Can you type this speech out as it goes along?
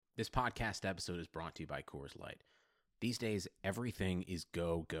This podcast episode is brought to you by Coors Light. These days, everything is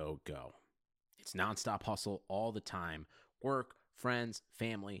go, go, go. It's nonstop hustle all the time. Work, friends,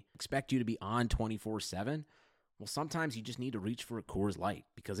 family expect you to be on 24/7. Well, sometimes you just need to reach for a Coors Light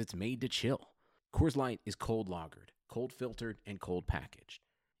because it's made to chill. Coors Light is cold lagered, cold filtered, and cold packaged.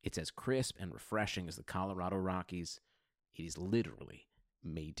 It's as crisp and refreshing as the Colorado Rockies. It is literally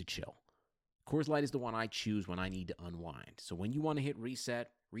made to chill. Coors Light is the one I choose when I need to unwind. So when you want to hit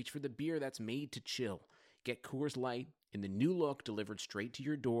reset, reach for the beer that's made to chill. Get Coors Light in the new look delivered straight to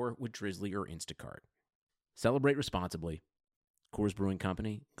your door with Drizzly or Instacart. Celebrate responsibly. Coors Brewing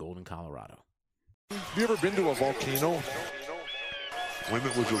Company, Golden, Colorado. Have you ever been to a volcano when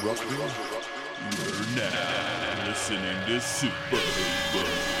it was erupting? You're now listening to Super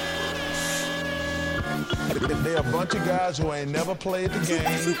Hoopers. They're a bunch of guys who ain't never played the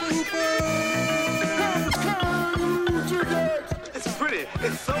game. It's pretty.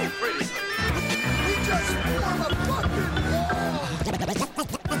 It's so pretty. We just won a fucking war.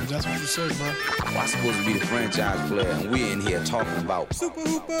 That's what you said, bro. I'm supposed to be the franchise player, and we're in here talking about Super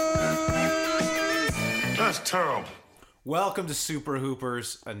Hoopers. That's terrible. Welcome to Super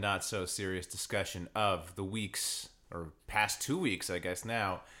Hoopers, a not-so-serious discussion of the week's, or past 2 weeks, I guess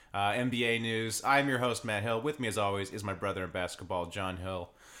now, NBA news. I'm your host, Matt Hill. With me, as always, is my brother in basketball, John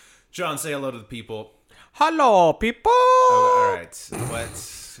Hill. John, say hello to the people. Hello, people. Oh, all right.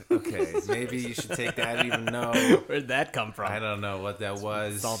 What? Okay, maybe you should take that. I don't even know. Where'd that come from? I don't know what that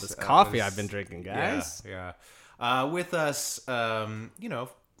was. It's all this That coffee was- I've been drinking, guys. Yeah. With us,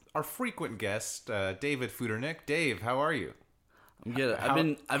 our frequent guest, David Fudernick. Dave, how are you? I'm good. I've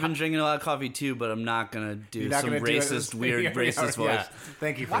been drinking a lot of coffee too, but I'm not gonna do some racist, weird racist voice. Yeah.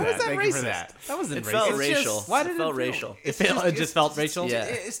 Thank you for Why that. was that Thank racist? you for that. That wasn't It racist. felt It's racial. Just, why did it felt racial? It just felt racial? Yeah.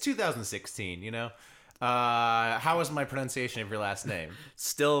 It's 2016, you know? How was my pronunciation of your last name?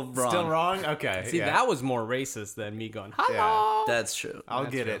 Still wrong. Still wrong? Okay. See, yeah. that was more racist than me going, hello. That's true. I'll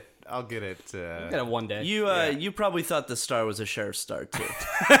get it. I'll get it. Get it one day. You probably thought the star was a sheriff's star too.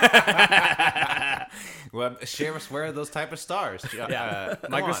 Well, sheriffs wear those type of stars. Yeah.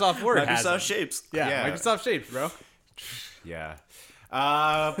 Microsoft Word has them. Microsoft Shapes. Yeah, Microsoft Shapes, bro. Yeah.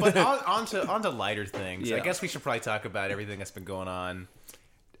 But on to lighter things. Yeah. I guess we should probably talk about everything that's been going on.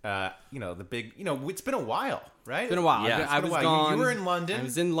 The big, it's been a while, right? It's been a while. Yeah. I was gone. You were in London. I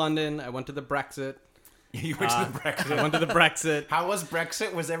was in London. I went to the Brexit. You went to the Brexit. I went to the Brexit. How was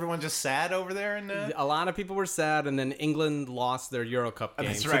Brexit? Was everyone just sad over there? A lot of people were sad, and then England lost their Euro Cup game,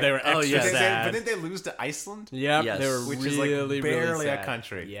 That's so right. they were extra yeah. sad. But didn't they lose to Iceland? Yep, Yes. they were Which is, really, like, barely really a sad.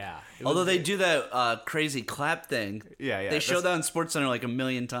 country. Yeah. Although they do that crazy clap thing. Yeah. They show that on SportsCenter like a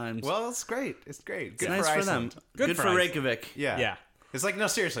million times. Well, it's great. It's great. Good nice for for Iceland. them. Good Good for for Iceland. Reykjavik. Yeah. Yeah. It's like, no,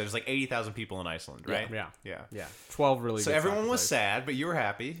 seriously, there's like 80,000 people in Iceland, right? Yeah. 12 really So good everyone soccer was players. sad, but you were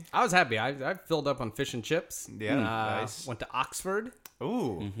happy. I was happy. I filled up on fish and chips. Yeah, nice. Went to Oxford.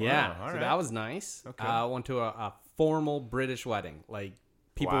 Ooh. Yeah. Wow, all So right. that was nice. Okay. Went to a formal British wedding. Like,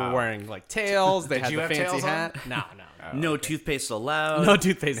 people Wow. were wearing, like, tails. They Did had you the have fancy tails on? hat. No. No toothpaste allowed. No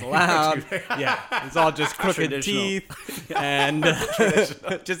toothpaste allowed. Yeah. It's all just crooked Traditional. teeth. And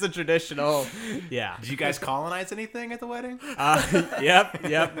just a traditional. Yeah. Did you guys colonize anything at the wedding?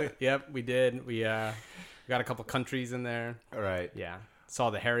 Yep. We did. We got a couple countries in there. All right. Yeah.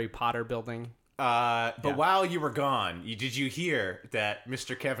 Saw the Harry Potter building. But while you were gone, did you hear that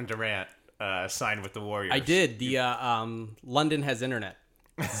Mr. Kevin Durant signed with the Warriors? I did. The London has internet,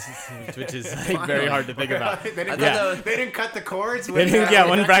 which is like, very hard to think about. they didn't, Yeah. they didn't cut the cords. They When, didn't,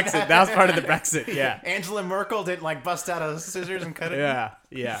 when Brexit. That was part of the Brexit. Yeah. Angela Merkel didn't bust out a scissors and cut it.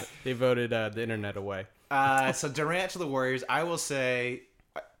 Yeah. They voted the internet away. So Durant to the Warriors. I will say,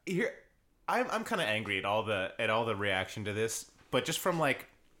 here, I'm kind of angry at all the reaction to this, but just from like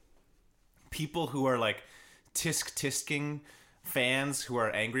people who are like tisking fans who are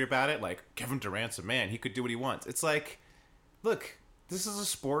angry about it, like Kevin Durant's a man, he could do what he wants. It's like, look, this is a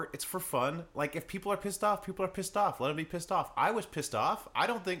sport, it's for fun. Like, if people are pissed off, people are pissed off. Let them be pissed off. I was pissed off. I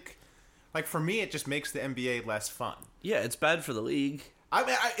don't think, like, for me, it just makes the NBA less fun. Yeah, it's bad for the league. I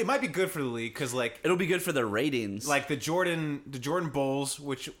mean, it might be good for the league because, like, It'll be good for their ratings. like the Jordan Bulls,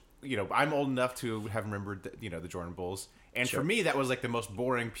 which, I'm old enough to have remembered, the Jordan Bulls. And for me, that was like the most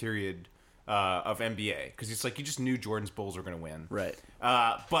boring period of NBA, because it's like you just knew Jordan's Bulls were going to win. Right.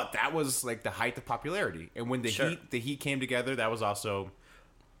 But that was like the height of popularity. And when the Heat came together, that was also,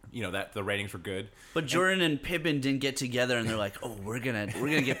 that the ratings were good. But Jordan and Pippen didn't get together, and they're like, "Oh, we're gonna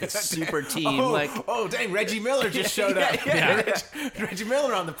get this super team." Dang, Reggie Miller just showed up. Yeah. Reggie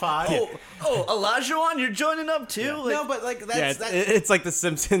Miller on the pod. Olajuwon, you're joining up too. Yeah. Like, No, but like Yeah, it's like The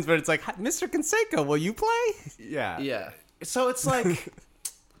Simpsons, but it's like, Mr. Canseco, will you play? yeah. yeah. So it's like,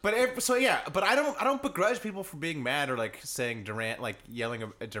 But I don't begrudge people for being mad or like saying Durant, like yelling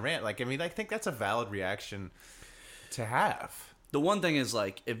at Durant. Like, I mean, I think that's a valid reaction to have. The one thing is,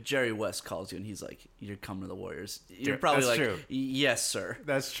 like, if Jerry West calls you and he's like, "You're coming to the Warriors," you're probably like, true. "Yes, sir."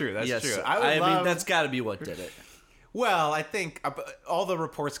 That's true. That's yes, true. Sir. I mean, that's got to be what did it. Well, I think all the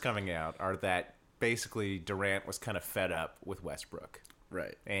reports coming out are that basically Durant was kind of fed up with Westbrook.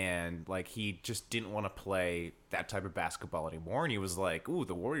 Right. And, like, he just didn't want to play that type of basketball anymore. And he was like, ooh,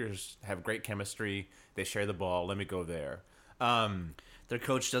 the Warriors have great chemistry. They share the ball. Let me go there. Their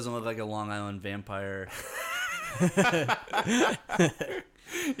coach doesn't look like a Long Island vampire.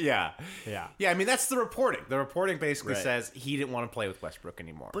 Yeah. I mean, that's the reporting. The reporting basically Right. says he didn't want to play with Westbrook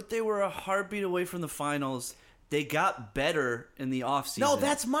anymore. But they were a heartbeat away from the finals. They got better in the offseason. No,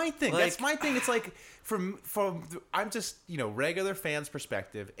 that's my thing. Like, That's my thing. It's like from I'm just, regular fans'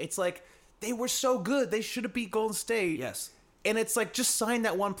 perspective. It's like they were so good. They should have beat Golden State. Yes. And it's like, just sign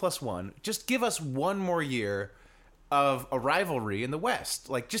that 1+1. Just give us one more year of a rivalry in the West.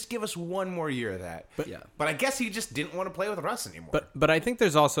 Like, just give us one more year of that. But I guess he just didn't want to play with Russ anymore. But I think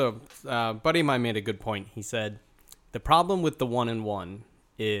there's also buddy of mine made a good point. He said the problem with the 1-1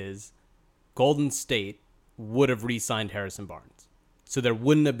 is Golden State would have re-signed Harrison Barnes, so there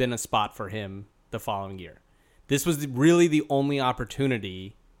wouldn't have been a spot for him the following year. This was really the only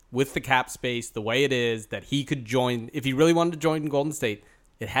opportunity with the cap space the way it is that he could join. If he really wanted to join Golden State,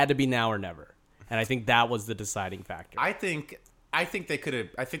 it had to be now or never. And I think that was the deciding factor. I think they could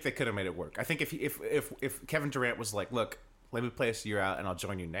have made it work. I think if Kevin Durant was like, look, let me play this year out and I'll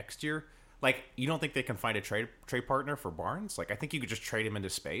join you next year. Like, you don't think they can find a trade partner for Barnes? Like, I think you could just trade him into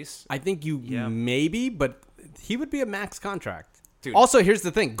space. I think maybe, but he would be a max contract. Dude, also, here's the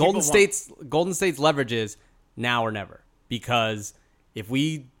thing: Golden State's leverage is now or never. Because if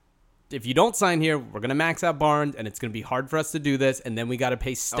you don't sign here, we're gonna max out Barnes, and it's gonna be hard for us to do this. And then we got to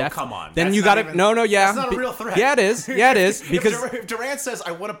pay Steph. Oh, come on! Then That's you got to That's not a real threat. Yeah, it is. Yeah, it is. Because if Durant says,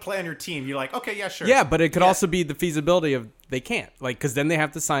 "I want to play on your team," you're like, "Okay, yeah, sure." Yeah, but it could also be the feasibility of they can't, like, because then they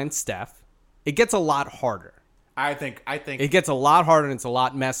have to sign Steph. It gets a lot harder. I think it gets a lot harder, and it's a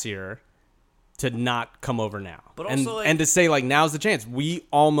lot messier to not come over now. But also, and to say, like, now's the chance. We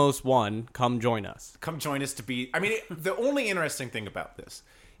almost won. Come join us. Come join us to be. I mean, the only interesting thing about this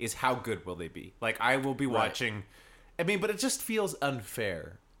is how good will they be? Like, I will be watching. I mean, but it just feels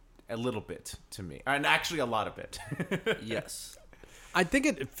unfair a little bit to me, and actually a lot of it. Yes. I think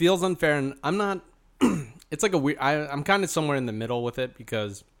it feels unfair, and I'm not. It's like a weird. I'm kind of somewhere in the middle with it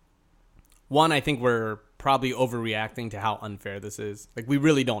because. One, I think we're probably overreacting to how unfair this is. Like, we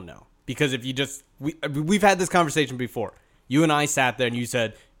really don't know. Because if you just... We've had this conversation before. You and I sat there and you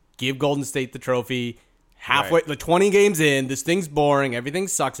said, give Golden State the trophy. Halfway... Like, 20 games in, this thing's boring. Everything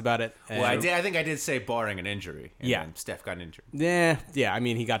sucks about it. Well, I think I did say barring an injury. And then Steph got injured. Yeah. I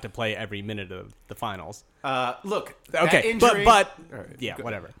mean, he got to play every minute of the finals. Look, okay, injury, but yeah,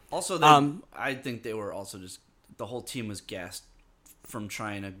 whatever. Also, I think they were also just... The whole team was gassed from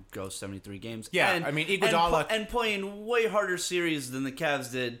trying to go 73 games. Yeah, I mean, Iguodala... And playing way harder series than the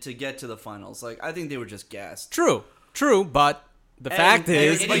Cavs did to get to the finals. Like, I think they were just gassed. True, but the fact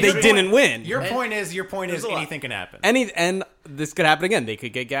is they didn't win. Your point is anything can happen. And this could happen again. They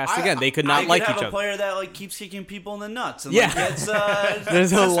could get gassed again. They could not like each other. Have a player that, like, keeps kicking people in the nuts and gets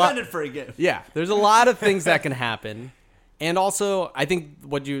suspended for a game. Yeah, there's a lot of things that can happen. And also, I think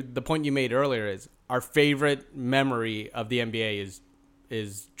the point you made earlier is our favorite memory of the NBA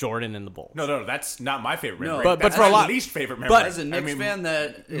is Jordan and the Bulls. No, that's not my favorite memory. But that's for a lot, least favorite memory. But as a Knicks fan,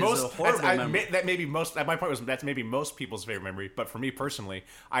 that is a horrible memory. My point was that's maybe most people's favorite memory. But for me personally,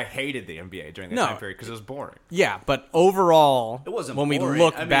 I hated the NBA during that time period because it was boring. Yeah, but overall, it wasn't when boring. we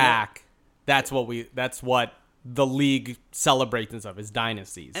look back, that's what the league celebrates and stuff is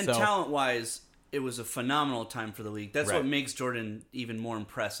dynasties. And talent-wise, it was a phenomenal time for the league. That's what makes Jordan even more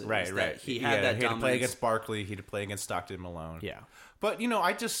impressive. Right. He had that dominance. He had to play against Barkley. He had to play against Stockton Malone. Yeah. But, John,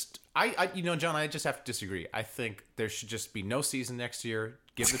 I just have to disagree. I think there should just be no season next year.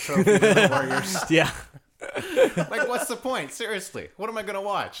 Give the trophy to the Warriors. Yeah. Like, what's the point? Seriously. What am I going to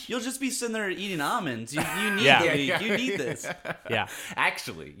watch? You'll just be sitting there eating almonds. You need the league. You need this. Yeah.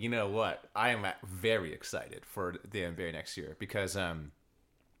 Actually, you know what? I am very excited for the NBA next year because,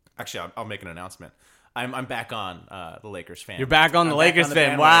 actually, I'll make an announcement. I'm back on the Lakers fan. You're back on the Lakers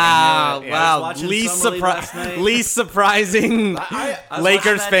fan. Wow. Wow. Least surprising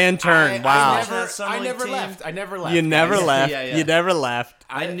Lakers fan turn. Wow. I never left. You never left. Yeah. You never left.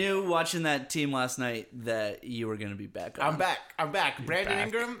 I knew watching that team last night that you were going to be back on. I'm back. Brandon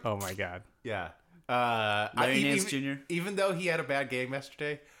Ingram. Oh, my God. Yeah. Larry Nance Jr. Even though he had a bad game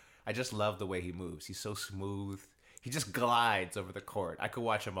yesterday, I just love the way he moves. He's so smooth. He just glides over the court. I could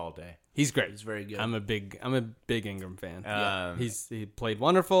watch him all day. He's great. He's very good. I'm a big Ingram fan. Um, He played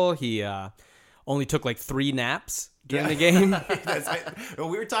wonderful. He only took like 3 naps during the game. Well,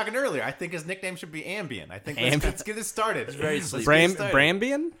 we were talking earlier. I think his nickname should be Ambien. I think let's get it started. It's very sleepy.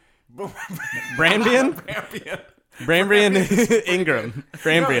 Brambian? Brambian? Brambian Ingram.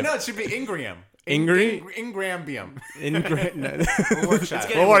 Brambian. No, it should be Ingram. Ingrambium. We'll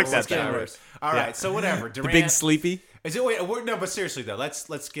work that out. All right, so whatever. Durant, The big sleepy. Is it? No, but seriously though,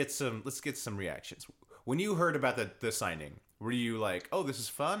 let's get some reactions. When you heard about the signing, were you like, "Oh, this is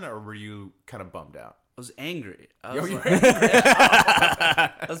fun," or were you kind of bummed out? I was angry. I Yo, was, you like, were angry?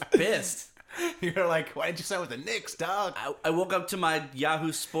 I was pissed. You're like, "Why didn't you sign with the Knicks, dog?" I woke up to my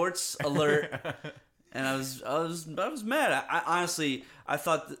Yahoo Sports alert, and I was mad. I honestly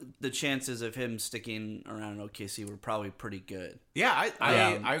thought the chances of him sticking around in OKC were probably pretty good. Yeah,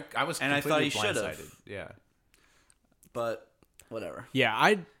 I was, and I thought he should blindsided. have. Yeah, but whatever.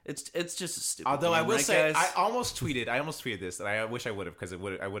 Yeah, It's just a stupid. although game, I will right, say, guys? I almost tweeted this, and I wish I would have because I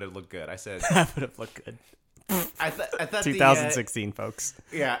would have looked good. I said, that would have looked good. I thought 2016, folks.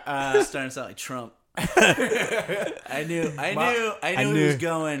 Yeah, Starting to sound like Trump. I knew he was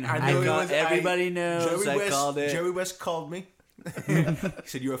going. Everybody knows. I called it. Jerry West called me. He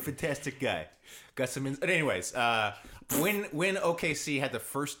said, "You're a fantastic guy." Got some. Anyways, when OKC had the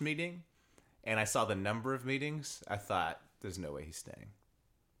first meeting, and I saw the number of meetings, I thought, "There's no way he's staying."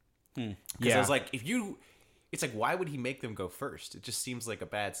 Because I was like, it's like, why would he make them go first? It just seems like a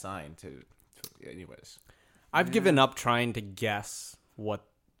bad sign to anyways. I've given up trying to guess what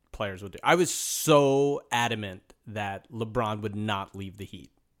players would do. I was so adamant that LeBron would not leave the Heat,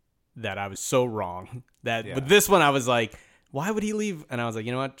 that I was so wrong. But this one, I was like, why would he leave? And I was like,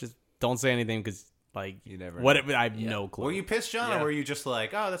 you know what? Just don't say anything because, like, you never what? know. I have no clue. Were you pissed, John, or were you just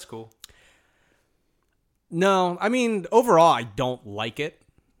like, oh, that's cool? No, I mean, overall, I don't like it.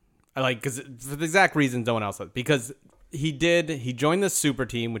 I like, because for the exact reasons no one else does. Because he joined the super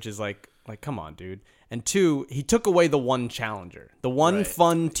team, which is like, come on, dude. And 2, he took away the one challenger, the one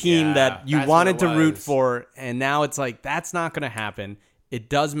fun team that you wanted to root for. And now it's like, that's not going to happen. It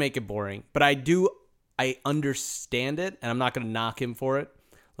does make it boring. But I understand it, and I'm not going to knock him for it.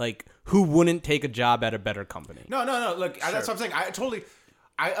 Like, who wouldn't take a job at a better company? No. Look, that's what I'm saying.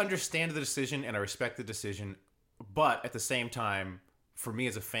 I understand the decision, and I respect the decision. But at the same time, for me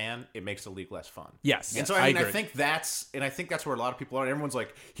as a fan, it makes the league less fun. Yes. And so I think that's where a lot of people are. Everyone's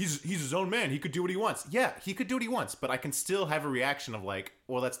like, he's his own man. He could do what he wants. Yeah, he could do what he wants, but I can still have a reaction of like,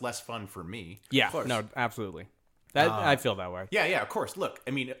 well, that's less fun for me. Yeah. No, absolutely. I feel that way. Yeah, of course. Look,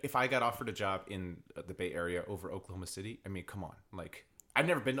 I mean, if I got offered a job in the Bay Area over Oklahoma City, I mean, come on. Like, I've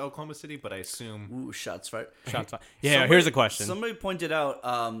never been to Oklahoma City, but I assume... Ooh, shots fired. Yeah, here's a question. Somebody pointed out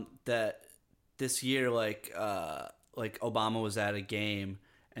that this year, like Obama was at a game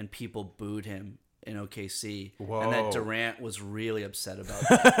and people booed him in OKC. Whoa. And that Durant was really upset about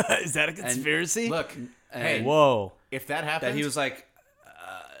that. Is that a conspiracy? Look, hey, whoa. If that happens... That he was like,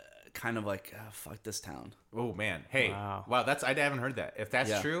 kind of like, fuck this town. Oh, man. Hey, wow, I haven't heard that. If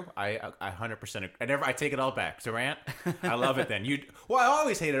that's true, I 100% agree. I take it all back. Durant, I love it then. I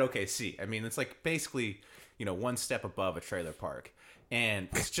always hated OKC. I mean, it's like basically, one step above a trailer park. And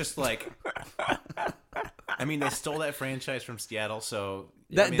it's just like... I mean, they stole that franchise from Seattle, so...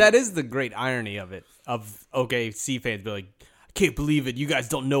 That is the great irony of it, of OKC fans be like, I can't believe it. You guys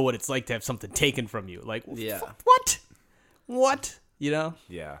don't know what it's like to have something taken from you. Like, what? You know?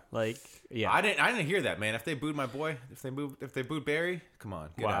 Yeah. Like, yeah. I didn't hear that, man. If they booed my boy, if they booed Barry, come on,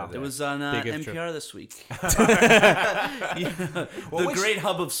 get out of there. It was on NPR this week. Great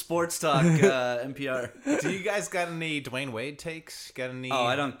hub of sports talk, NPR. Do you guys got any Dwayne Wade takes? Got any? Oh,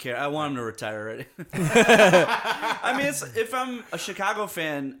 I don't care. I want him to retire already. I mean, if I'm a Chicago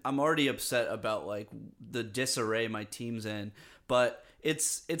fan, I'm already upset about like the disarray my team's in. But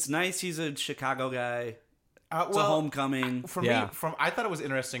it's nice he's a Chicago guy. It's a homecoming. For me, I thought it was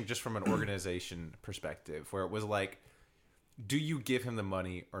interesting just from an organization perspective, where it was like, do you give him the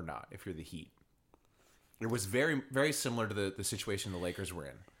money or not if you're the Heat? It was very, very similar to the situation the Lakers were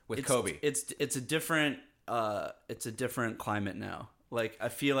in with Kobe. It's a different climate now. Like, I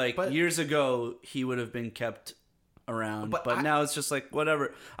feel like years ago he would have been kept around, but now it's just like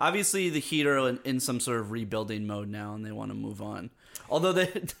whatever. Obviously, the Heat are in some sort of rebuilding mode now, and they want to move on. Although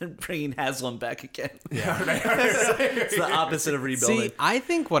they're bringing Haslam back again. Yeah, it's the opposite of rebuilding. See, I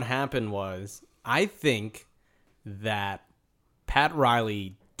think what happened was, I think that Pat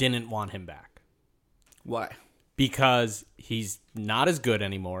Riley didn't want him back. Why? because he's not as good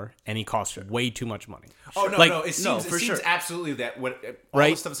anymore and he costs way too much money. Oh no, Like, no! It seems, for it seems sure. absolutely that what all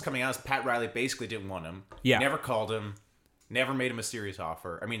Right. the stuff that's coming out is Pat Riley basically didn't want him. Yeah. Never called him. Never made him a serious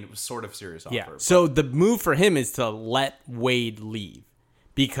offer. I mean, it was sort of serious Yeah. offer. So the move for him is to let Wade leave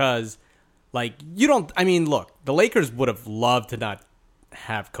because, like, you don't. I mean, look, the Lakers would have loved to not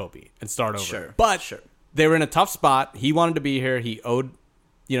have Kobe and start over. Sure, But sure. they were in a tough spot. He wanted to be here. He owed,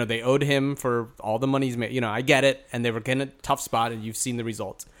 they owed him for all the money he's made. I get it. And they were in a tough spot, and you've seen the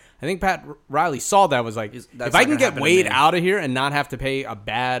results. I think Pat Riley saw that, was like, That's if not I can gonna get happen to Wade me. out of here and not have to pay a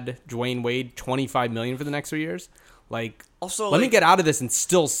bad Dwayne Wade $25 million for the next 3 years, like, Also, let me like- get out of this and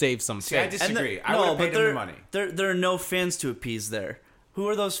still save some See, I face. disagree. And I would have paid him the money. There are no fans to appease there. Who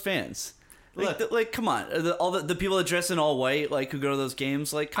are those fans? Like, come on, all the people that dress in all white, like who go to those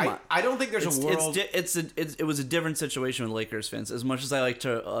games, like, come on. I don't think there's a world. It was a different situation with Lakers fans. As much as I like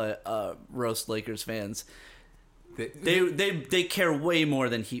to roast Lakers fans, they care way more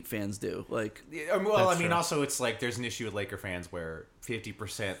than Heat fans do. Like, Well, I mean, also it's like there's an issue with Laker fans where 50%,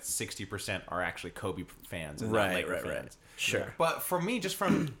 60% are actually Kobe fans and not Right, Laker right, right. fans. Sure. But for me, just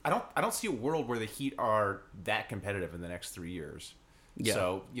from I don't see a world where the Heat are that competitive in the next 3 years. Yeah.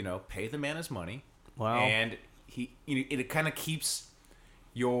 So pay the man his money. Wow. And it kind of keeps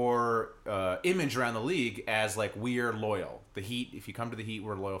your image around the league as like we are loyal. The Heat, if you come to the Heat,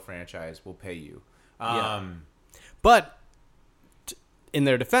 we're a loyal franchise. We'll pay you. But in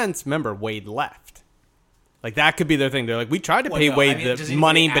their defense, remember, Wade left. Like, that could be their thing. They're like, we tried to pay Wade does the anybody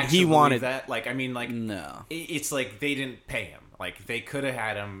money, but actually he believe wanted that. Like, I mean, like, No. it's like they didn't pay him. Like, they could have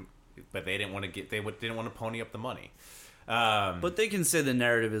had him, but they didn't want to didn't want to pony up the money. But they can say the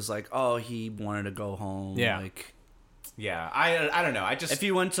narrative is like, oh, he wanted to go home. Yeah. Like, Yeah, I don't know. I just if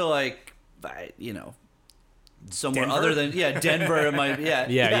he went to like, somewhere Denver? other than Denver, it might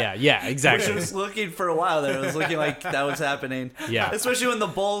Yeah, exactly. Which was looking for a while there. It was looking like that was happening. Yeah. Especially when the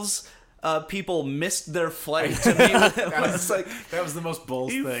Bulls people missed their flight to meet with him. that It's was like, that was the most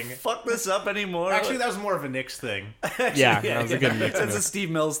Bulls you thing. fuck this up anymore. Actually, that was more of a Knicks thing. Yeah, that was a good mix. It's a Steve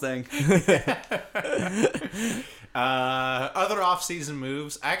Mills thing. Other off-season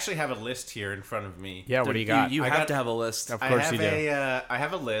moves. I actually have a list here in front of me. Yeah, what do you got? You I have got- to have a list. Of course you do. I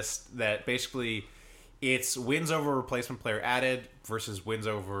have a list that basically it's wins over replacement player added versus wins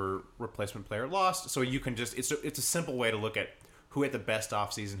over replacement player lost. So you can just it's a simple way to look at who had the best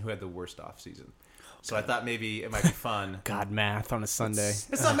offseason, who had the worst offseason. So I thought maybe it might be fun. God, math on a Sunday.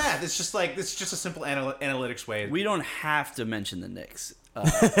 It's not math. It's just a simple analytics way. We don't have to mention the Knicks.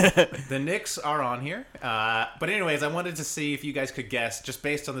 The Knicks are on here. But anyways, I wanted to see if you guys could guess, just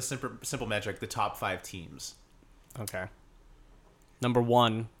based on the simple metric, the top 5 teams. Okay. Number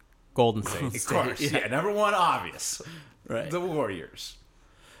 1, Golden State. Of course. Yeah, number 1, obvious. Right. The Warriors.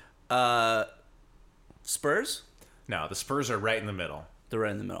 Spurs? No, the Spurs are right in the middle. They're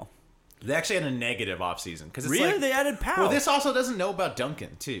right in the middle. They actually had a negative offseason. Because Really? They added Powell. Well, this also doesn't know about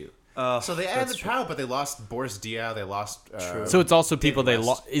Duncan, too. So they added that's true. Powell, but they lost Boris Diaw. They lost... So it's also people they West.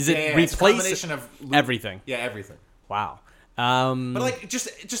 lost. Is it Yeah, it's a replace combination of everything? Yeah, everything. Wow. But like, just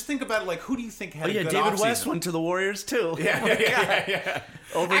think about it. Like, who do you think had Oh, a yeah, good David offseason? West went to the Warriors, too. Yeah.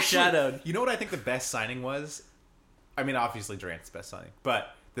 Overshadowed. Actually, you know what I think the best signing was? I mean, obviously Durant's best signing,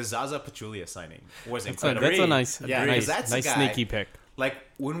 but the Zaza Pachulia signing was That's incredible. a nice, Yeah, nice, because that's a nice guy- sneaky pick. Like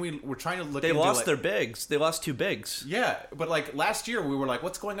when we were trying to look, They into, lost like, their bigs. They lost 2 bigs. Yeah, but like last year we were like,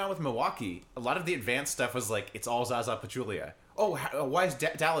 what's going on with Milwaukee? A lot of the advanced stuff was like, it's all Zaza Pachulia. Oh, why is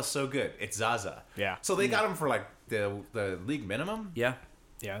Dallas so good? It's Zaza. Yeah. So they got him for like the league minimum. Yeah.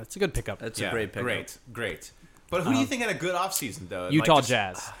 Yeah, that's a good pickup. That's Yeah, a great pick. great. But who do you think had a good offseason, though? And, Utah like, just-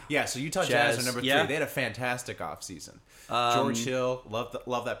 Jazz. Yeah, so Utah Jazz Jazz, are number 3. yeah. They had a fantastic offseason. George Hill,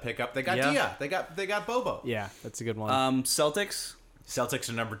 love that pickup. They got Yeah. Dia. They got Bobo. Yeah, that's a good one. Celtics? Celtics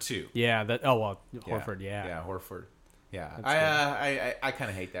are number 2. yeah, Horford, yeah. Yeah, Horford. Yeah. That's I kind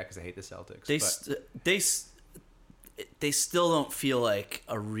of hate that because I hate the Celtics. They but- they still don't feel like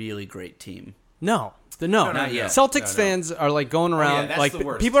a really great team. No. Not yet. Celtics No. fans are like going around that's like the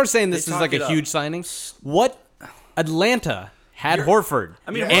worst. people are saying this They is talk like it a up. huge signing. What Atlanta had Horford.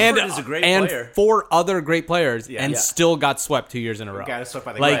 I mean, and, Horford is a great and player. 4 other great players and Yeah. still got swept 2 years in a row. got swept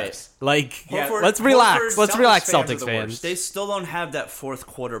by the like, Grizzlies. like Yeah. let's relax. Horford- Let's Celtics relax, fans are Celtics the fans. worst. They still don't have that fourth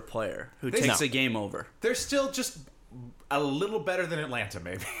quarter player who takes No. a game over. They're still just a little better than Atlanta,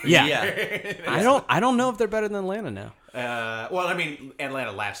 maybe. Yeah. I don't know if they're better than Atlanta now. Well, I mean,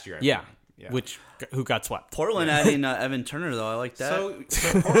 Atlanta last year. I Yeah. think. Who got swept? Portland adding Evan Turner though, I like that. So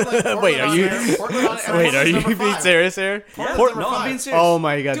Portland Wait, are on you- there. Portland on- Wait, Portland's are you number being 5. serious here? Portland's Port- number no, I'm 5. being serious. Oh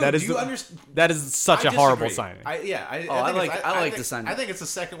my god, Dude, that is do you understand? that is such I a horrible disagree. signing. I like the signing. I think it's the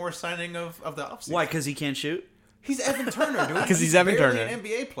second worst signing of the offseason. Why? Because he can't shoot. He's Evan Turner, dude. 'Cause he's Evan barely Turner. an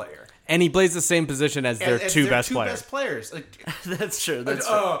NBA player. And he plays the same position as their two best players. Best players. Like, That's true. That's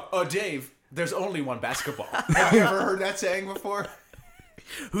true. Dave, there's only one basketball. Have you ever heard that saying before?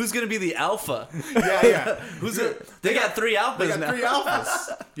 Who's gonna be the alpha? Yeah. They got three alphas They got now. 3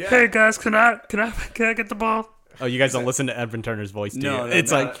 alphas. Yeah. Hey guys, can I get the ball? Oh, you guys don't listen to Evan Turner's voice, do you? No,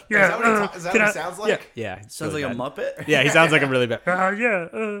 It's no. like, Yeah. Is that what he sounds like? yeah. Sounds like really a bad. Muppet. Yeah, he sounds like a really bad.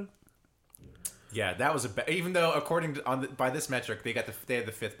 Yeah, that was even though according to by this metric they had the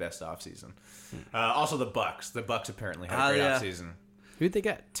 5th best offseason. Also the Bucks. The Bucks apparently had a great offseason. Who'd they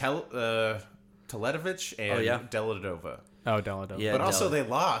get? Teletovic and Deladova. Oh, Deladova. Yeah, But also Della. they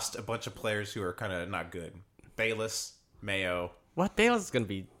lost a bunch of players who are kind of not good. Bayless, Mayo. What? Bayless is going to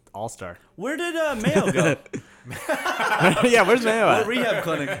be all-star. Where did Mayo go? Yeah, where's Mayo What at? rehab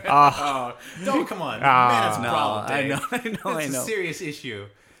clinic? Oh, don't come on. Man, it's a No, problem, I Dave. know. It's a serious issue.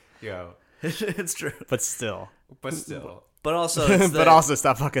 Yo. It's true. But still. But still. But also, it's But also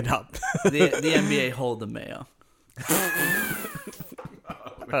stop fucking up. the NBA hold the Mayo.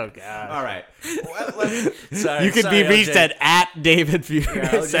 Oh, God. All right. Sorry, You can sorry, be reached LJ. at David Fury.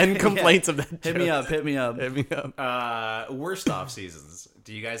 okay, Send yeah. complaints of that Hit me up. Hit me up. Hit me up. Worst off seasons.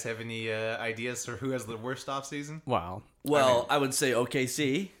 Do you guys have any ideas for who has the worst off season? Wow. Well, I would say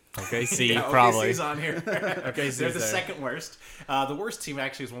OKC. Okay, see, Yeah, probably. OKC's on here. OKC's They're the there. second worst. The worst team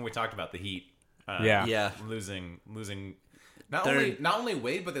actually is when we talked about the Heat. Yeah. Yeah. Losing. Not They're- only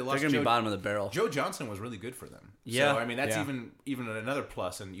Wade, but they They're lost. gonna be Joe, bottom of the barrel. Joe Johnson was really good for them. Yeah. So I mean that's Yeah. even another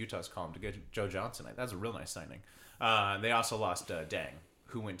plus in Utah's column to get Joe Johnson. That's a real nice signing. They also lost Dang,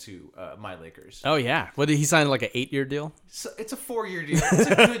 who went to my Lakers. Oh, yeah. What did he sign, like an 8-year deal? So it's a 4-year deal. It's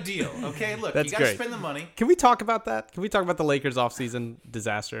a good deal. Okay, look, That's you gotta great. spend the money. Can we talk about that? Can we talk about the Lakers offseason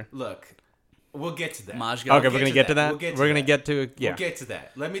disaster? Look, we'll get to that. Maj Okay, got we're gonna get to that. We'll get to We're gonna that. get to yeah. We'll get to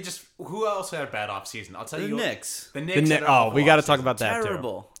that. Let me just. Who else had a bad offseason? I'll tell the you. Knicks. The Knicks. had an Oh, awful we got to offseason. talk about that too.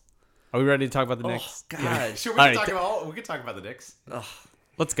 Terrible. Are we ready to talk about the Oh Knicks? God. Sure, we All can right, talk about. We can talk about the Knicks.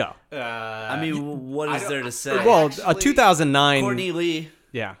 Let's go. I mean, what I is don't- there to say? Well, actually- a 2009. Courtney Lee.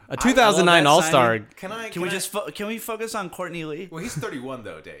 Yeah, a I love 2009 that All-Star. signing. Can we just can we focus on Courtney Lee? Well, he's 31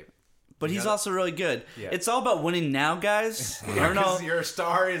 though, Dave. But he's also really good. Yeah. It's all about winning now, guys. I don't know. Because your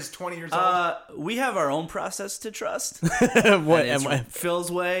star is 20 years old. We have our own process to trust. What, And it's and-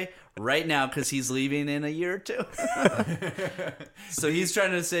 Phil's way right now because he's leaving in a year or two. So he's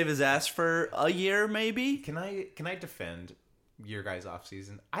trying to save his ass for a year, maybe. Can I defend your guys' off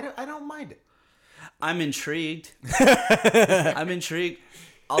season? I don't mind it. I'm intrigued. I'm intrigued.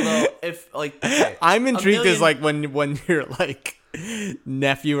 Although, if like, I'm intrigued million- is like when your like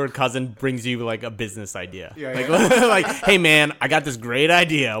nephew or cousin brings you like a business idea. Yeah, like, yeah. like, hey man, I got this great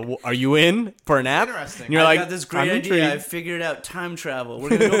idea. Are you in for an app? Interesting. And you're I like, got this great I'm idea. I intrigued. figured out time travel. We're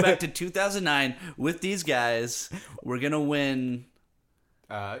gonna go back to 2009 with these guys. We're gonna win.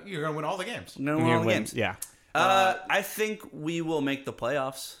 You're gonna win all the games. We're gonna win all the games. Yeah. I think we will make the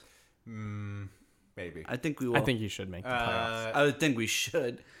playoffs. Maybe. I think we will. I think you should make the playoffs. I would think we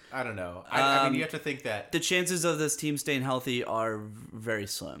should. I don't know. I mean, you have to think that. The chances of this team staying healthy are very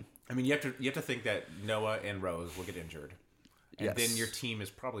slim. I mean, you have to think that Noah and Rose will get injured, and Yes. then your team is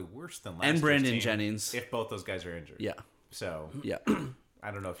probably worse than last And year's Brandon team Jennings. if both those guys are injured. Yeah. So Yeah.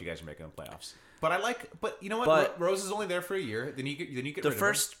 I don't know if you guys are making the playoffs, but But you know what? But- Rose is only there for a year. Then you get The rid of him.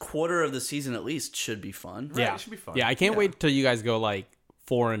 first quarter of the season at least should be fun. Right, Yeah, it should be fun. Yeah, I can't Yeah. wait till you guys go like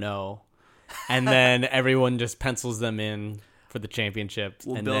 4-0, and then everyone just pencils them in for the championship.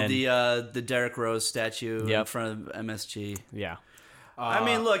 We'll and build then, the Derrick Rose statue in Yep. front of MSG. yeah. I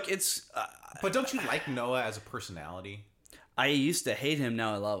mean, look, it's. But don't you like Noah as a personality? I used to hate him.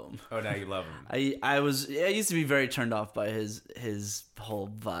 Now I love him. Oh, now you love him. I used to be very turned off by his whole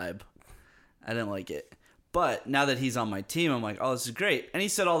vibe. I didn't like it. But now that he's on my team, I'm like, oh, this is great. And he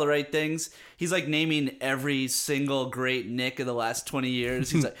said all the right things. He's like naming every single great Knick of the last 20 years.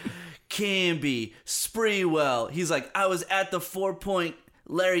 He's like, Camby, Spreewell. He's like, I was at the 4-point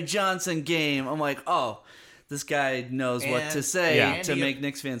Larry Johnson game. I'm like, oh, this guy knows what to say And to he- make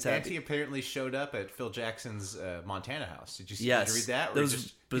Knicks fans And happy. he apparently showed up at Phil Jackson's Montana house. Did you see? Yes. Did you read that? Or That he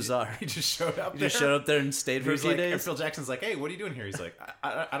was bizarre. He just showed up. He just showed up there and stayed for a He's few like, and days. Phil Jackson's like, "Hey, what are you doing here?" He's like,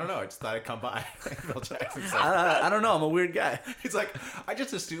 "I don't know. I just thought I'd come by." Phil Jackson's like, I don't know. I'm a weird guy. he's like, "I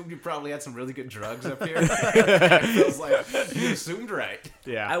just assumed you probably had some really good drugs up here." And Phil's like, "You assumed right."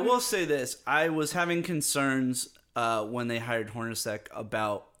 Yeah. I will say this. I was having concerns when they hired Hornacek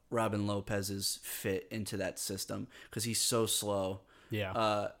about Robin Lopez's fit into that system because he's so slow.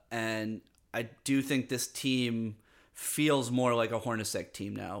 Yeah. And I do think this team feels more like a Hornacek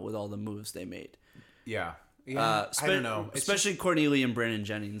team now with all the moves they made. Yeah. Yeah, I don't know. Especially Courtney Lee and Brandon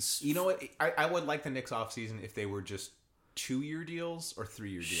Jennings. You know what? I would like the Knicks offseason if they were just 2-year deals or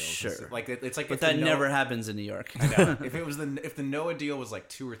 3-year deals. Sure. Like it's like, but that never happens in New York. I know. If the Noah deal was like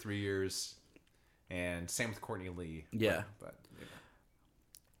 2 or 3 years, and same with Courtney Lee. Yeah. But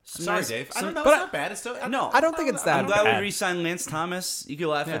sorry, Dave. I don't know. It's not bad. It's still, I don't think it's that I'm glad bad. we re-signed Lance Thomas. You could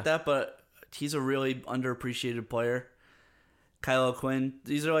laugh at that, but he's a really underappreciated player. Kyle O'Quinn.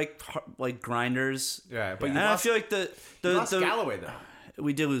 These are like grinders. Yeah, but I feel like you lost Galloway though.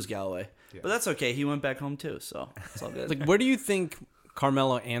 We did lose Galloway, but that's okay. He went back home too, so it's all good. Like, where do you think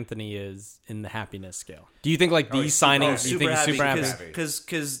Carmelo Anthony is in the happiness scale? Do you think like these signings? You think he's super happy?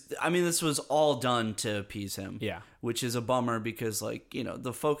 Because I mean, this was all done to appease him. Yeah, which is a bummer because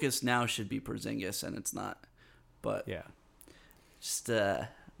the focus now should be Porzingis and it's not. But yeah, just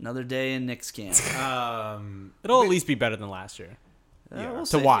another day in Knicks camp. It'll at least be better than last year. We'll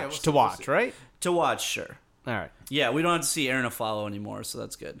to watch, right? To watch, sure. All right. Yeah, we don't have to see Aaron Aflalo anymore, so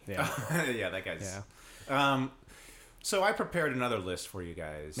that's good. Yeah, yeah, that guy's. Yeah. So I prepared another list for you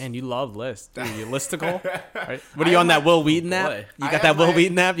guys. Man, you love lists. Dude, you listicle? Right? What are you on that Will Wheaton app? You got that Will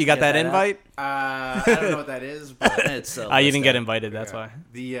Wheaton app? You got that invite? I don't know what that is, but it's you didn't get invited. That's why.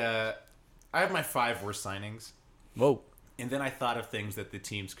 I have my 5 worst signings. Whoa. And then I thought of things that the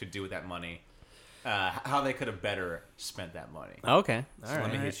teams could do with that money. How they could have better spent that money. Okay. So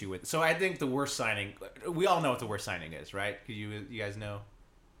let me hit you with. So I think the worst signing. We all know what the worst signing is, right? You guys know?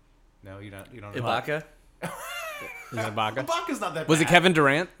 No, you don't. You don't know. Ibaka. Is it Ibaka? Ibaka's not that bad. Was it Kevin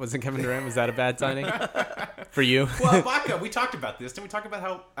Durant? Was that a bad signing for you? Well, Ibaka. We talked about this. Didn't we talk about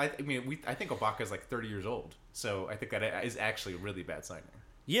how? I think Ibaka is like 30 years old. So I think that is actually a really bad signing.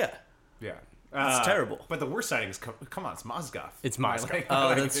 Yeah. Yeah. It's terrible. But the worst signing is come on, it's Mozgov. It's Mozgov.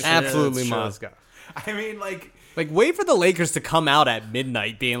 That's absolutely Mozgov. I mean, like wait for the Lakers to come out at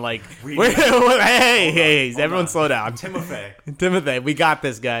midnight, being like, "Hey, everyone, slow down." Timothy, we got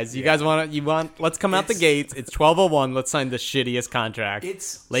this, guys. You guys want? Let's come out the gates. It's 12:01. Let's sign the shittiest contract.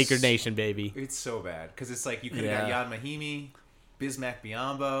 It's Laker Nation, baby. It's so bad because it's like you could have got Yad Mahimi, Bismack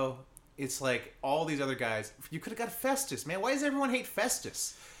Biyombo. It's like all these other guys. You could have got Festus, man. Why does everyone hate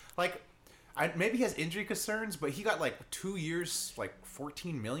Festus? Like. Maybe he has injury concerns, but he got like 2 years, like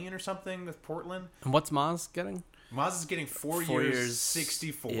 $14 million or something with Portland. And what's Maz getting? Maz is getting 4 years,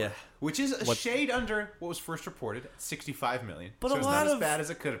 64, which is a shade under what was first reported, $65 million. But so it's not as bad as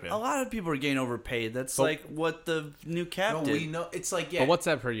it could have been. A lot of people are getting overpaid. That's like what the new cap did. We know it's like But what's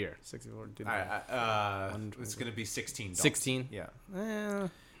that per year? 64. It's going to be 16. 16. Yeah.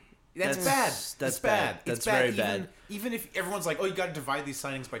 That's bad. That's bad. That's very bad. Even if everyone's like, "Oh, you got to divide these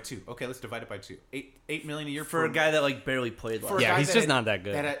signings by 2." Okay, let's divide it by 2. $8 million a year for a guy that barely played. He's just not that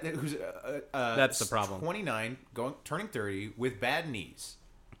good. Who's that's the problem. 29, turning 30 with bad knees.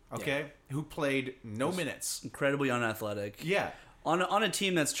 Okay, who played no minutes. Incredibly unathletic. Yeah, on a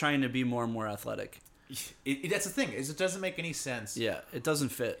team that's trying to be more and more athletic. That's the thing is it doesn't make any sense. Yeah, it doesn't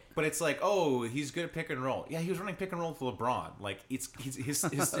fit. But it's like, oh, he's good at pick and roll. Yeah, he was running pick and roll with LeBron. Like his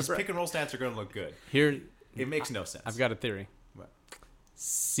pick and roll stats are going to look good. Here, it makes no sense. I've got a theory. What?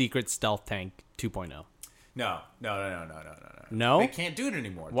 Secret Stealth Tank 2.0. No. No, they can't do it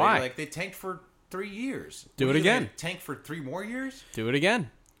anymore. Why? They tanked for 3 years. Do it again. Tank for 3 more years. Do it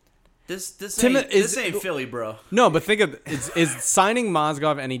again. This ain't Philly, bro. No, but think of is signing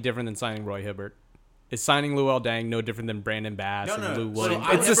Mozgov any different than signing Roy Hibbert? Is signing Luol Deng no different than Brandon Bass and Lou Williams?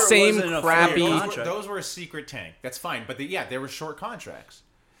 It's the same crappy. Those were a secret tank. That's fine, but they were short contracts.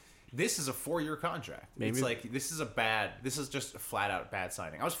 This is a 4-year contract. Maybe. It's like this is just a flat out bad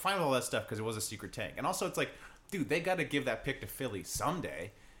signing. I was fine with all that stuff because it was a secret tank, and also it's like, dude, they got to give that pick to Philly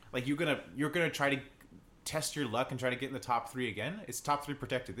someday. Like you're gonna try to test your luck and try to get in the top 3 again. It's top 3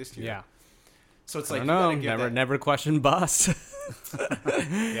 protected this year. Yeah. So it's like, never question Bus.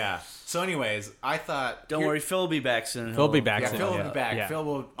 Yeah. So, anyways, I thought. Don't worry, Phil will be back soon. Phil will be back. Phil will be back. Yeah. Phil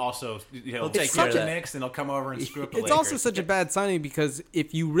will also, take care of the Knicks, and he'll come over and screw up the Lakers. It's also such a bad signing because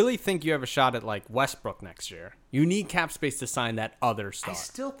if you really think you have a shot at like Westbrook next year, you need cap space to sign that other star. I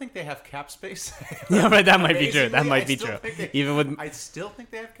still think they have cap space. Yeah, but that might be true. That might be true. I still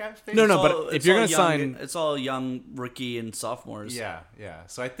think they have cap space. No, but if you're going to sign, it's all young rookie and sophomores. Yeah.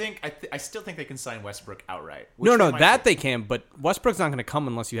 So I still think they can sign Westbrook outright. No, they can. But Westbrook's not going to come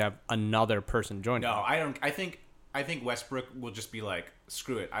unless you have another person join. No, I don't. I think Westbrook will just be like,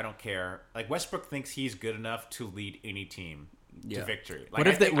 screw it, I don't care. Like Westbrook thinks he's good enough to lead any team to victory. Like,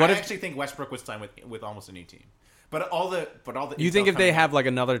 I actually think Westbrook would sign with almost any team. But all the you think if they have like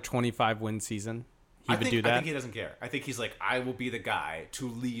another 25 win season, he would do that? I think he doesn't care. I think he's like, I will be the guy to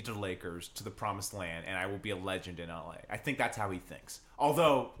lead the Lakers to the promised land, and I will be a legend in LA. I think that's how he thinks.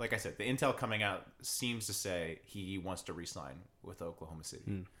 Although, like I said, the intel coming out seems to say he wants to re-sign with Oklahoma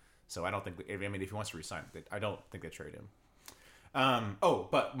City. So I don't think. I mean, if he wants to re-sign, I don't think they trade him.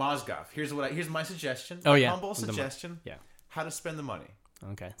 But Mozgov. Here's my suggestion. Oh, yeah. Humble suggestion. Yeah. How to spend the money.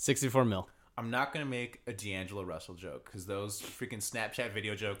 Okay. 64 mil. I'm not going to make a D'Angelo Russell joke because those freaking Snapchat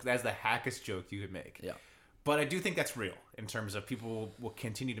video jokes, that's the hackest joke you could make. Yeah. But I do think that's real in terms of people will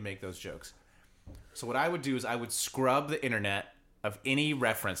continue to make those jokes. So what I would do is I would scrub the internet of any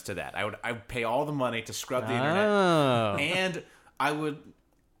reference to that. I would pay all the money to scrub the internet. And I would,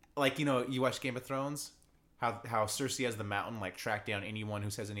 like, you watch Game of Thrones? How Cersei has the mountain, like, track down anyone who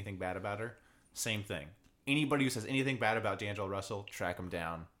says anything bad about her? Same thing. Anybody who says anything bad about D'Angelo Russell, track them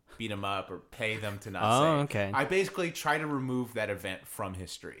down. Beat them up or pay them to not say it. Okay. I basically try to remove that event from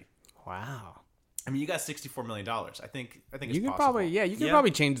history. Wow. I mean, you got $64 million. I think it's you could possible.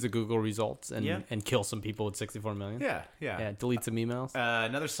 probably change the Google results and Yeah. and kill some people with 64 million. Yeah. Delete some emails.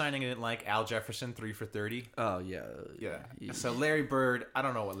 Another signing I didn't like, Al Jefferson, 3 for 30. Oh yeah. So Larry Bird, I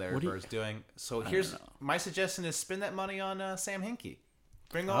don't know what Larry Bird's doing. So here's my suggestion: is spend that money on Sam Hinkie.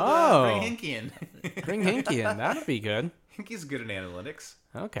 Bring bring Hinkie in. Bring Hinkie in. That'd be good. Hinkie's good at analytics.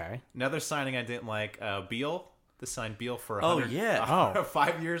 Okay. Another signing I didn't like, Beal. To sign Beal for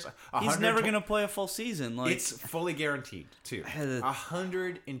 5 years. He's never going to play a full season. Like, it's fully guaranteed too.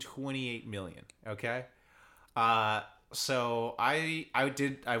 $128 million. Okay. So I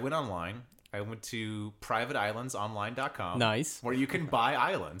went online. I went to privateislandsonline.com. Nice. Where you can buy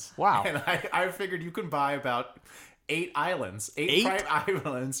islands. Wow. And I figured you can buy about 8 islands, 8 private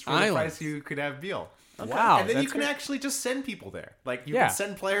islands for the price you could have Beal. Okay. Wow. And then you can actually just send people there. Like, you can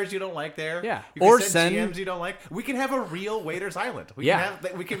send players you don't like there. Yeah. You can send GMs you don't like. We can have a real Waiters Island. We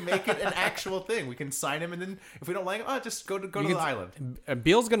can make it an actual thing. We can sign him, and then if we don't like him, just go to the island.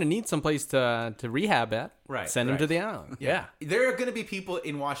 Beal's going to need some place to rehab at. Right. Send him to the island. Yeah. There are going to be people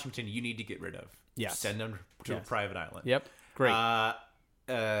in Washington you need to get rid of. Yes. Send them to a private island. Yep. Great.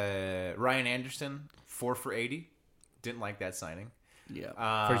 Ryan Anderson, 4 for 80. Didn't like that signing.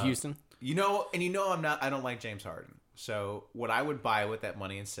 Yeah. For Houston. I don't like James Harden. So what I would buy with that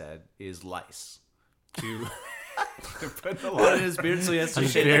money instead is lice. To put the on his beard so he has to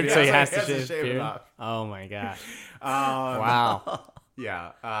shave it off. Oh my god. Wow.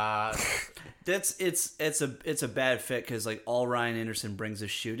 Yeah. It's a bad fit because like all Ryan Anderson brings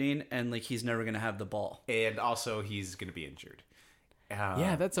is shooting, and like he's never gonna have the ball, and also he's gonna be injured.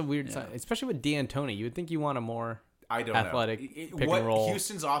 Yeah, that's a weird sign, especially with D'Antoni. You would think you want a more athletic pick and roll.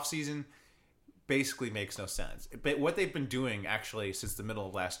 Houston's offseason basically makes no sense. But what they've been doing actually since the middle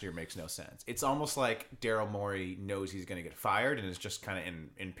of last year makes no sense. It's almost like Daryl Morey knows he's going to get fired and is just kind of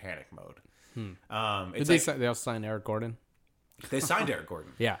in panic mode. They also signed Eric Gordon. They signed Eric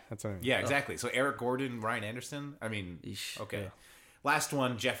Gordon. Yeah, that's what I mean. Yeah, exactly. So Eric Gordon, Ryan Anderson. I mean, okay. Yeah. Last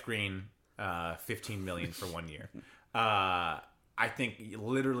one, Jeff Green, $15 million for 1 year. I think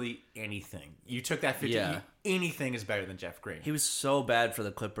literally anything. You took that 15. Anything is better than Jeff Green. He was so bad for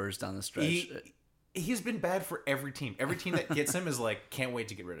the Clippers down the stretch. He's been bad for every team. Every team that gets him is like, can't wait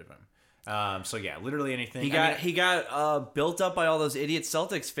to get rid of him. So yeah, literally anything. He got built up by all those idiot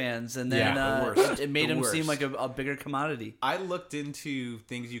Celtics fans, and then it made him seem like a bigger commodity. I looked into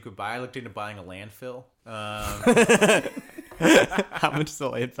things you could buy. I looked into buying a landfill. How much is the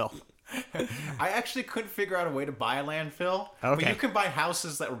landfill? I actually couldn't figure out a way to buy a landfill, but you can buy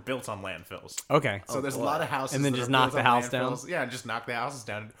houses that were built on landfills. Okay. So there's a lot of houses. And then just knock the house down? Yeah, just knock the houses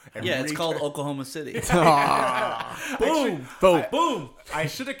down. And it's called Oklahoma City. Boom. Boom. I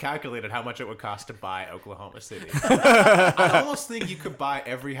should have calculated how much it would cost to buy Oklahoma City. I almost think you could buy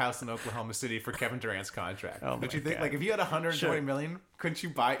every house in Oklahoma City for Kevin Durant's contract. Don't you think? God. Like, if you had $120 million, couldn't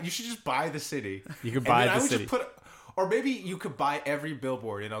you buy? You should just buy the city. You could buy the city. Or maybe you could buy every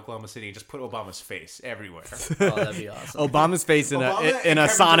billboard in Oklahoma City and just put Obama's face everywhere. Oh, that'd be awesome. Obama's face in a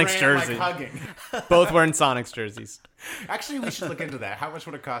Sonics jersey. Like, hugging. Both wearing Sonics jerseys. Actually, we should look into that. How much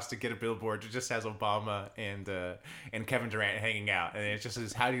would it cost to get a billboard that just has Obama and Kevin Durant hanging out, and it just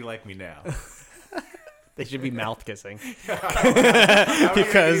says, "How do you like me now?" They should be mouth kissing.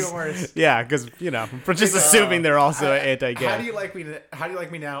 Because we're just assuming they're also anti-gay. How do you like me? How do you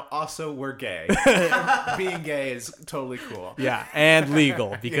like me now? Also, we're gay. Being gay is totally cool. Yeah, and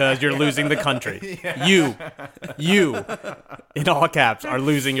legal because you're losing the country. Yeah. You, in all caps, are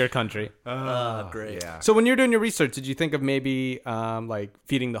losing your country. Great. Yeah. So when you're doing your research, did you think of maybe like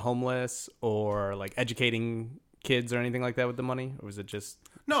feeding the homeless or like educating kids or anything like that with the money, or was it just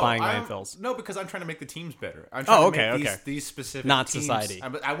buying landfills? No, because I'm trying to make the teams better. I'm trying to make these specific not teams. society.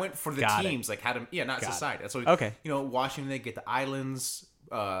 I went for the teams, like how to not Got society. it. So Washington, they get the islands.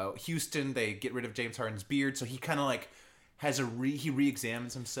 Houston, they get rid of James Harden's beard, so he kind of like has he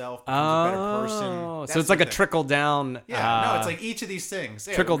re-examines himself, becomes a better person. So it's like a trickle down. Yeah, no, it's like each of these things.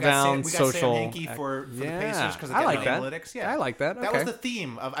 Yeah, trickle down we got social. Sam Hinkie for the Pacers because I like that. analytics. Yeah, I like that. Okay. That was the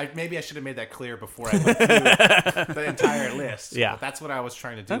theme of. Maybe I should have made that clear before I went through the entire list. Yeah, but that's what I was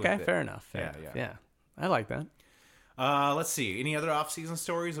trying to do. Okay, with it. fair enough. Yeah. I like that. Let's see. Any other off-season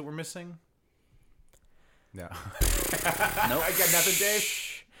stories that we're missing? No. Nope. I got nothing,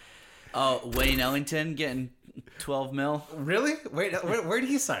 Dave. Oh, Wayne Ellington getting $12 million. Really? Wait, where did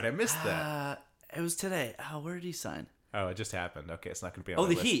he sign? I missed that. It was today. Oh, where did he sign? Oh, it just happened. Okay, it's not going to be on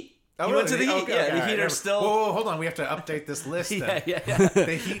the list. Heat. Oh, he went to the Heat. Okay, the Heat are still... Whoa, hold on. We have to update this list then. yeah.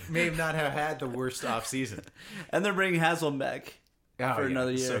 The Heat may not have had the worst offseason. And they're bringing Haslam back for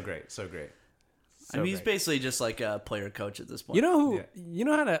another year. So great. I mean, he's basically just like a player coach at this point. You know who? Yeah. You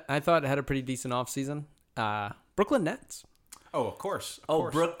know I thought had a pretty decent offseason? Brooklyn Nets. Oh, of course.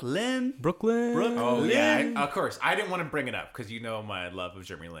 Brooklyn. Oh, yeah. Of course. I didn't want to bring it up because you know my love of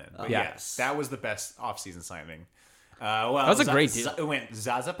Jeremy Lin. But yes, that was the best offseason signing. Well, that was a great deal. It went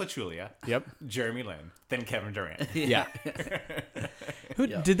Zaza Pachulia. Yep. Jeremy Lin. Then Kevin Durant. Yeah.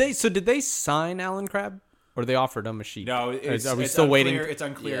 Did they sign Alan Crabb? Or they offered him a sheet? No, are we still unclear. waiting? It's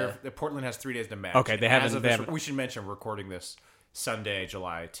unclear. Yeah. Portland has 3 days to match. Okay, they haven't. We should mention we're recording this Sunday,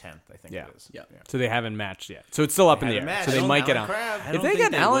 July 10th, I think it is. Yeah. So they haven't matched yet. So it's still up in the air. So they might get out. If they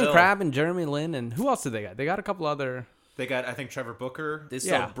get Alan Crabb and Jeremy Lin, and who else did they got? They got a couple other. They got, I think, Trevor Booker. They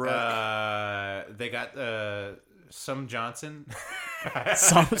still Brooke. They got some Johnson.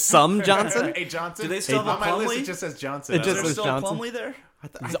 some Johnson? Hey, Johnson. Do they still have a Plumlee? On my list, it just says Johnson. It just There's says still Johnson. Plumlee there?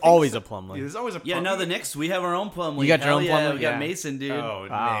 There's always a Plumlee. There's always a Plumlee. Yeah, no, the Knicks, we have our own Plumlee. You got your own Plumlee? We got Mason, dude. Oh,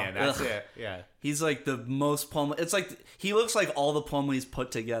 man, that's it. Yeah. He's like the most Plumlee. It's like, he looks like all the Plumlees put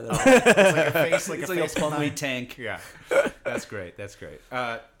together. It's like a face, it's like a Plumlee tank. Yeah. That's great.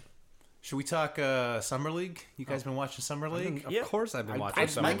 Should we talk Summer League? You guys been watching Summer League? Of course I've been watching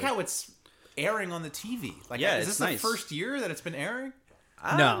Summer League. I like how it's airing on the TV. Like, yeah, is this nice. the first year that it's been airing?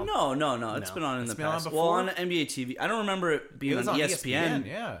 No. It's been on in the past. On well, on NBA TV. I don't remember it being on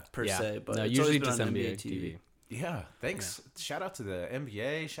ESPN, per se, but no, it's usually always just been on NBA TV. Yeah, thanks. Yeah. Shout out to the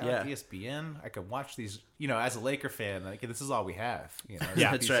NBA. Shout out to ESPN. I could watch these. As a Laker fan, like this is all we have.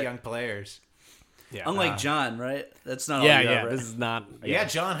 These young players. Yeah. Unlike John, right? That's not. Yeah, all yeah. right? This is not. Yeah,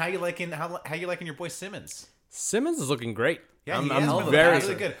 John, how you liking your boy Simmons? Simmons is looking great. Yeah, I'm been very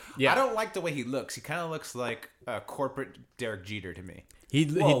really good. Yeah. I don't like the way he looks. He kind of looks like a corporate Derek Jeter to me. He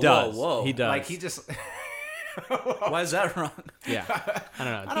does. He does. Like he just. Why is that wrong? Yeah, I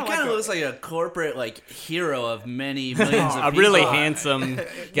don't know. He kind of looks like a corporate hero of many millions of a people. really handsome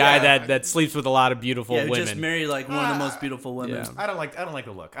guy that sleeps with a lot of beautiful women. Just married like one of the most beautiful women. Yeah. I don't like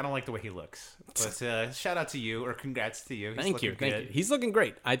the look. I don't like the way he looks. But shout out to you, or congrats to you. Thank you. He's looking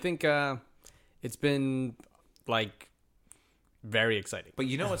great. I think it's been like very exciting. But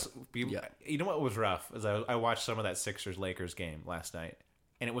you know what was rough is I watched some of that Sixers Lakers game last night,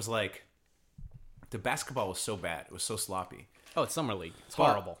 and it was like the basketball was so bad. It was so sloppy. Oh, it's Summer League. It's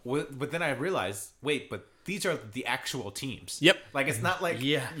horrible. But then I realized, but these are the actual teams. Yep. Like it's not like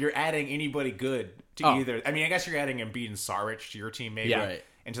you're adding anybody good to either. I mean, I guess you're adding Embiid and Saric to your team, maybe. Yeah. Right.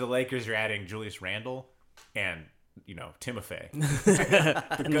 And to the Lakers, you're adding Julius Randle and Timofey. And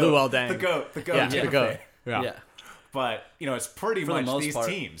Luol Deng. The goat. The Timofey. goat. Yeah. But it's pretty much these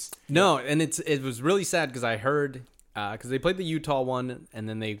teams. No, and it was really sad because I heard because they played the Utah one and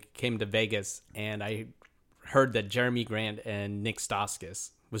then they came to Vegas and I heard that Jeremy Grant and Nick Stauskas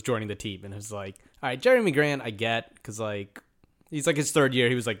was joining the team and it was like, all right, Jeremy Grant I get because like he's like his third year,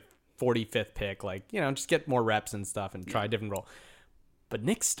 he was like 45th pick, like just get more reps and stuff and try a different role. But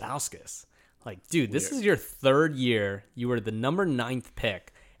Nick Stauskas, like dude, this is your third year, you were the number 9th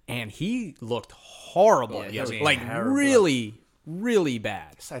pick. And he looked horrible. Really, really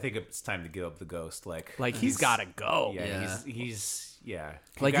bad. I think it's time to give up the ghost. Like he's got to go. Yeah, he's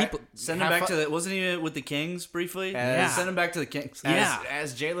send him back to the. Wasn't he with the Kings briefly? Send him back to the Kings.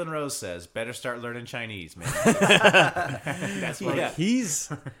 As Jalen Rose says, better start learning Chinese, man. That's what he's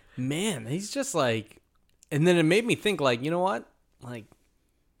just like, and then it made me think like, you know what, like.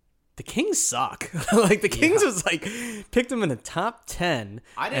 The Kings suck. Like the Kings was like picked them in the top 10.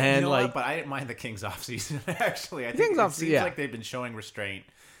 I didn't but I didn't mind the Kings offseason. Actually, I think it seems like they've been showing restraint.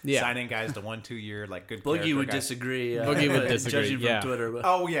 signing guys to 1-2 year like good. Boogie would guys. disagree. Boogie would disagree. Judging from Twitter. But.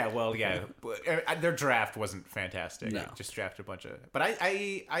 Oh yeah, well yeah, their draft wasn't fantastic. No. Just drafted a bunch of. But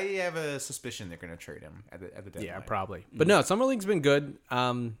I have a suspicion they're going to trade him at the deadline. Yeah, probably. But no, Summer League's been good.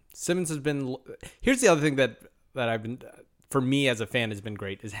 Simmons has been. Here's the other thing that I've been, for me as a fan, has been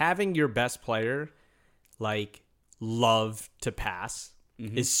great is having your best player like love to pass.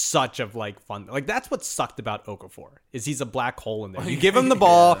 Is such of like fun. Like that's what sucked about Okafor is he's a black hole in there. You give him the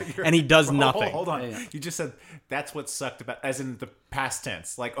ball and he does nothing. Hold on. You just said that's what sucked about, as in the past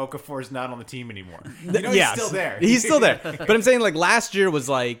tense. Like Okafor's not on the team anymore. You know, Yes. he's still there. He's still there. But I'm saying like last year was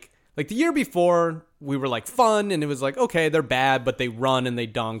like the year before we were like fun and it was like, okay, they're bad, but they run and they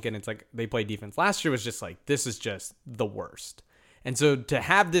dunk and it's like they play defense. Last year was just like, this is just the worst. And so to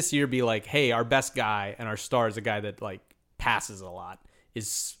have this year be like, hey, our best guy and our star is a guy that like passes a lot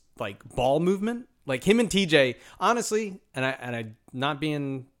is like ball movement. Like him and TJ, honestly, and I not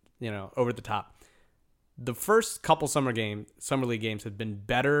being, over the top. The first couple summer league games have been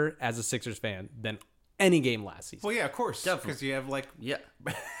better as a Sixers fan than any game last season. Well, yeah, of course, because you have like Yeah.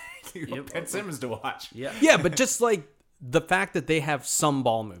 you have Ben Simmons to watch. Yeah. Yeah, but just like the fact that they have some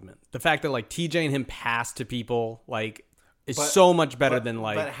ball movement, the fact that like TJ and him pass to people like is so much better than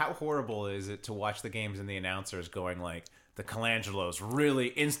like. But how horrible is it to watch the games and the announcers going like, the Colangelos really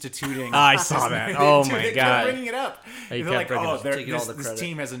instituting. I saw that. Oh my they God! kept bringing it up. They They're like, kept bringing oh, it up. Taking all the this credit.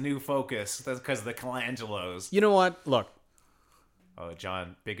 team has a new focus. That's because of the Colangelos. You know what? Look. Oh,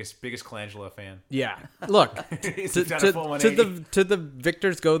 John, biggest Colangelo fan. Yeah. Look. He's to done a full 180. the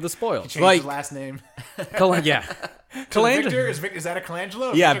victors go the spoils. Changed Like his last name. yeah. Victor is that a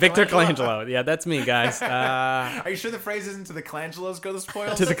Colangelo? Yeah, Victor Colangelo. Yeah, that's me, guys. Are you sure the phrase isn't to the Colangelos go the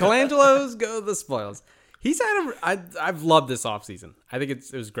spoils? To the Colangelos go the spoils. He's had I've loved this offseason. I think it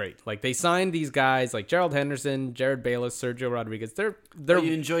was great. Like they signed these guys like Gerald Henderson, Jared Bayless, Sergio Rodriguez. They're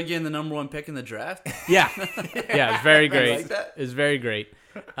you enjoy getting the number one pick in the draft? Yeah. Yeah, it's very great. like that. It's very great.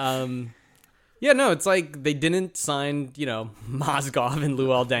 Yeah, no, it's like they didn't sign, Mozgov and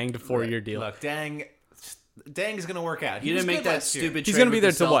Luol Deng to 4-year deal. Look, Deng is going to work out. You didn't make that stupid He's trade gonna be with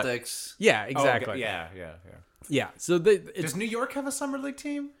there the to what? Celtics. Yeah, Oh, exactly. yeah. Yeah. So Does New York have a summer league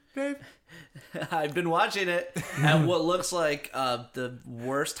team, Dave? I've been watching it at what looks like the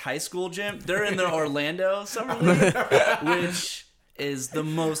worst high school gym. They're in the Orlando Summer League, which is the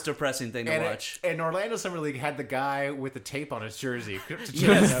most depressing thing to watch. And Orlando Summer League had the guy with the tape on his jersey.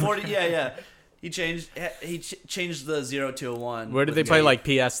 Yes, 40, yeah. He changed the 0 to a 1. where did they play like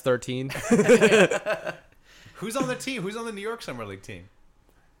PS 13? Who's on the team? Who's on the New York Summer League team?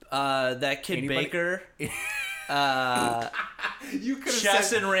 That kid Anybody? Baker. You could have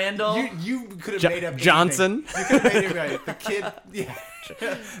Chess and Randall. You could have made up Johnson. anything. You could have made up the kid. Yeah.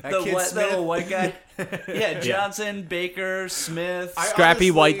 The little white guy. Yeah, Johnson, Baker, Smith. Scrappy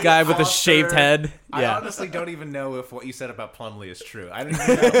white guy with a shaved head. I Yeah. honestly don't even know if what you said about Plumlee is true. I don't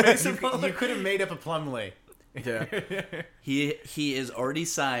even know. You could have made up a Plumlee. Yeah. He is already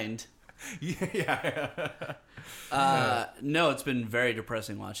signed. Yeah. No, it's been very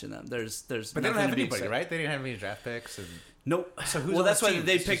depressing watching them. There's But they don't nothing have to be anybody, excited. right? They didn't have any draft picks. And... Nope. So who's well, on that's the why team?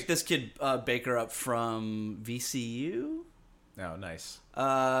 they It's picked this kid Baker up from VCU. Oh, nice.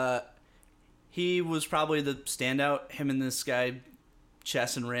 He was probably the standout. Him and this guy,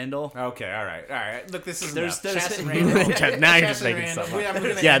 Chess and Randall. Okay, all right. Look, this is There's- enough. there's- Chess and Randall. Now you're Chess just and making Randall. stuff up. I'm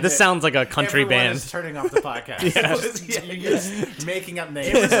gonna Yeah, end this it. sounds like a country Everyone band. is turning off the podcast. You're just making up names.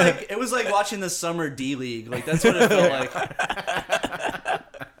 It was like watching the summer D League. Like that's what it felt like.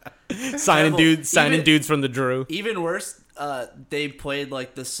 signing Even- dudes from the Drew. Even worse, they played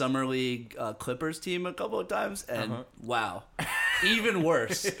like the summer league Clippers team a couple of times, and wow, even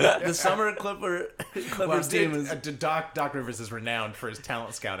worse. The summer Clippers team is. Doc Rivers is renowned for his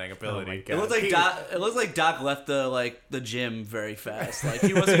talent scouting ability. It looked like Doc left the gym very fast. Like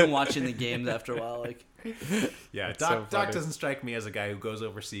he wasn't even watching the games after a while. Like Yeah, so Doc funny. doesn't strike me as a guy who goes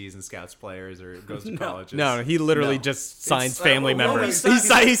overseas and scouts players or goes to colleges. No, he literally No. just signs It's, family well, members. he's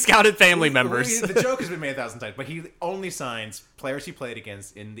He scouted family members. The joke has been made 1,000 times, but he only signs players he played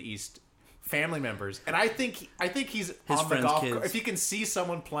against in the East, family members. And I think he's His on the friends' golf kids. course. If he can see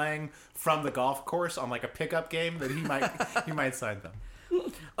someone playing from the golf course on like a pickup game, then he might sign them.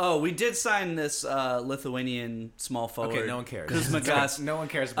 oh, we did sign this Lithuanian small forward. Okay, no one cares. Kuzmagas. No one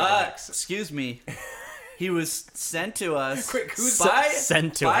cares about the Knicks. Excuse me. He was sent to us Quick, who's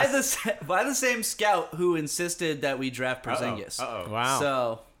sent to by us? by the same scout who insisted that we draft Porzingis. Uh-oh. Wow.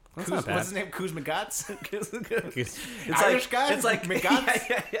 So That's not bad. What's his name? Kuzma Gotts? it's Irish like guy? it's like McGotts?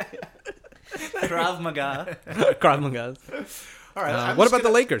 yeah. Krav Maga. Krav Maga. All right. What about the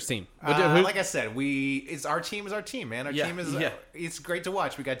Lakers team? Like I said, our team is our team, man. Our Yeah, team is. yeah. It's great to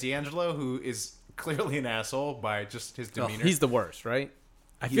watch. We got D'Angelo, who is clearly an asshole by just his demeanor. He's the worst, right?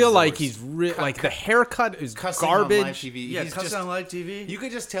 I He's feel the like worst. he's like the haircut is Cussing on live garbage. TV. Yeah, He's cussing on live TV. You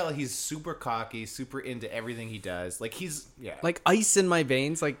could just tell he's super cocky, super into everything he does. Like he's Like ice in my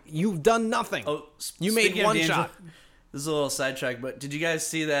veins. Like you've done nothing. Oh, you made speaking of one D'Angelo, shot. This is a little sidetrack, but did you guys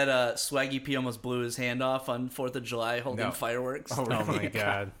see that Swaggy P almost blew his hand off on 4th of July holding No. fireworks? Oh, Oh my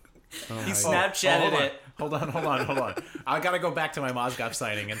god. He Snapchatted it. Hold on. I gotta go back to my Mozgov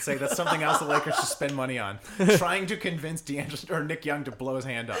signing and say that's something else the Lakers should spend money on. Trying to convince D'Angelo or Nick Young to blow his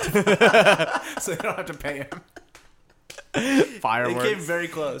hand off, so they don't have to pay him. Fireworks. It came very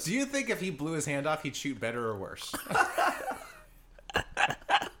close. Do you think if he blew his hand off, he'd shoot better or worse?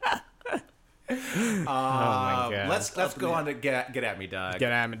 Oh my god. Let's go on to get at me, dog.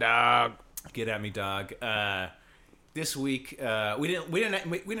 Get at me, dog. Get at me, dog. This week we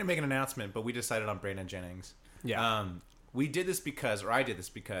didn't make an announcement, but we decided on Brandon Jennings. Yeah. We did this because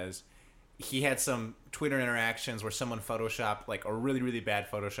he had some Twitter interactions where someone photoshopped like a really, really bad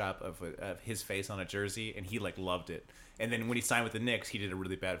Photoshop of his face on a jersey, and he like loved it. And then when he signed with the Knicks, he did a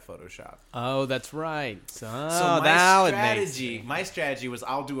really bad Photoshop. Oh, that's right. So my strategy was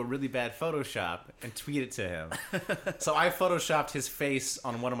I'll do a really bad Photoshop and tweet it to him. So I photoshopped his face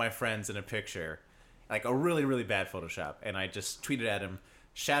on one of my friends in a picture, like a really, really bad Photoshop, and I just tweeted at him,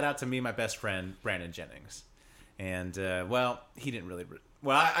 "Shout out to me, my best friend, Brandon Jennings." And he didn't really.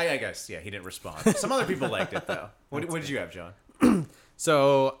 I guess he didn't respond. Some other people liked it though. What did you have, John?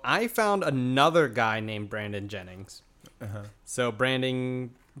 So I found another guy named Brandon Jennings. So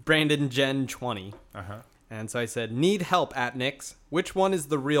Brandon Gen 20. And so I said, need help at Knicks. Which one is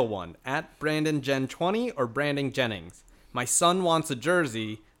the real one? At Brandon Gen 20 or Brandon Jennings? My son wants a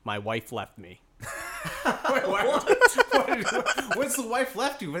jersey. My wife left me. Wait, what's the wife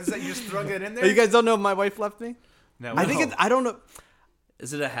left you? What's that? You just throwing it in there? Oh, you guys don't know if my wife left me? No. I think I don't know.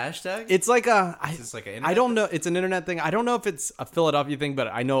 Is it a hashtag? It's like Is this like an internet I don't know. It's an internet thing. I don't know if it's a Philadelphia thing, but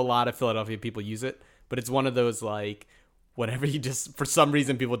I know a lot of Philadelphia people use it. But it's one of those like, whenever you just, for some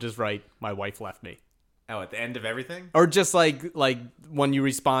reason, people just write, my wife left me. Oh, at the end of everything? Or just like when you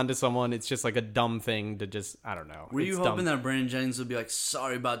respond to someone, it's just like a dumb thing to just, I don't know. Were you hoping that Brandon Jennings would be like,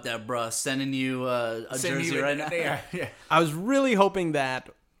 sorry about that, bruh, sending you a jersey right now? Yeah. I was really hoping that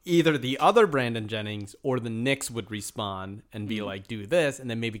either the other Brandon Jennings or the Knicks would respond and be like, do this, and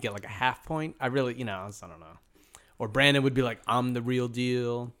then maybe get like a half point. I really, I don't know. Or Brandon would be like, I'm the real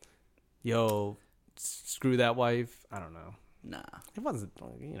deal. Yo, screw that wife. I don't know. Nah. It wasn't,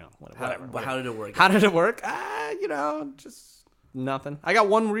 whatever. How did it work? How did it work? Just nothing. I got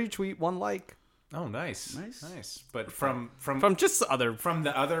one retweet, one like. Oh, nice. But from just the other, from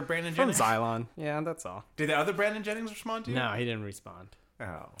the other Brandon from Jennings? Xylon. Yeah, that's all. Did the other Brandon Jennings respond to you? No, he didn't respond. Oh,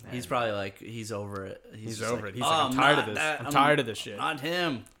 man. He's probably like, he's over it. He's like, over it. He's like, I'm tired of this. I'm tired of this shit. Not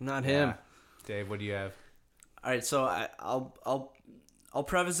him. Not him. Yeah. Dave, what do you have? All right, so I'll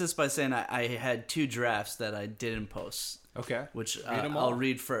preface this by saying I had 2 drafts that I didn't post. Okay. Which them I'll all.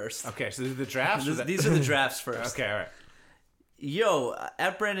 read first. Okay, so these are the drafts? These are the drafts first. Okay, all right. Yo,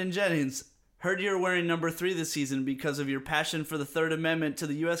 at Brandon Jennings, heard you're wearing number 3 this season because of your passion for the Third Amendment to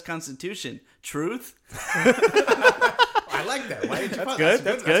the U.S. Constitution. Truth? I like that. Why did you That's good.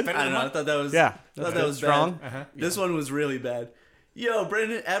 That's good. I don't know. I thought that was Yeah. I thought that was strong. bad. This one was really bad. Yo,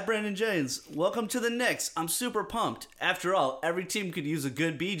 Brandon Jennings, welcome to the Knicks. I'm super pumped. After all, every team could use a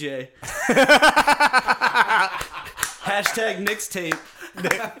good BJ. Hashtag Knicks tape.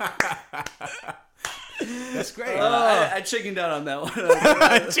 That's great. I chickened out on that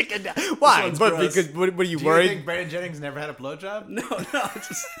one. Chickened out. Why? one's But gross. because what are you do worried? you think Brandon Jennings never had a blowjob? No,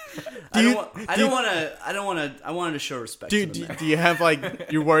 just I wanted to show respect. Do to the man. you have like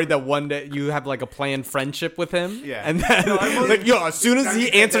you're worried that one day you have like a planned friendship with him? Yeah. And then like as soon as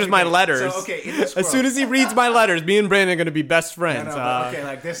he answers my letters, So, okay, in this as soon as he reads my letters, me and Brandon are gonna be best friends. No, but okay,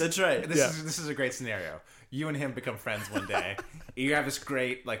 like this. That's right. This is a great scenario. You and him become friends one day. You have this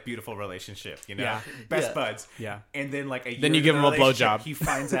great, like, beautiful relationship. Yeah. Best buds. Yeah. And then, like, a year Then you into give the him a relationship, blowjob. He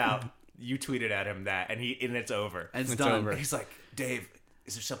finds out you tweeted at him that, and it's over. And it's It's done. over. He's like, Dave,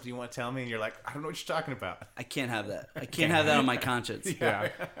 is there something you want to tell me? And you're like, I don't know what you're talking about. I can't have that. I can't have that on my conscience. yeah,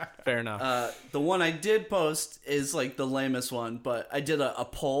 fair enough. The one I did post is like the lamest one, but I did a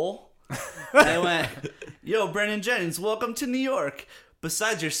poll. I went, yo, Brandon Jennings, welcome to New York.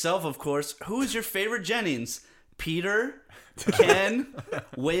 Besides yourself, of course, who is your favorite Jennings? Peter? Ken?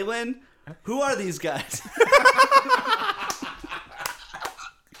 Waylon? Who are these guys?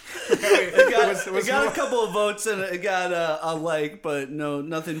 It got a couple of votes and it got a like, but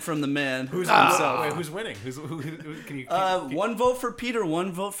nothing from the man. Who's winning? Who can you? One vote for Peter,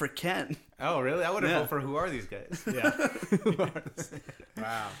 one vote for Ken. Oh, really? I would have voted for who are these guys? Yeah.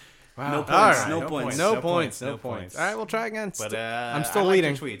 Wow. Wow. No points. All right, we'll try again. But I'm still I like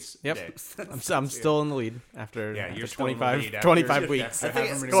leading. your tweets. Yep. I'm still in the lead after, you're after still in the 25, lead after 25 weeks. I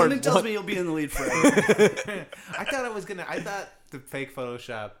think something tells me you'll be in the lead forever. I thought the fake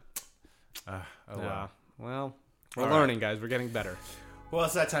Photoshop. Well, we're learning, guys. We're getting better. Well,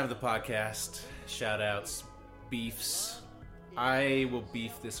 it's that time of the podcast. Shout outs, beefs. I will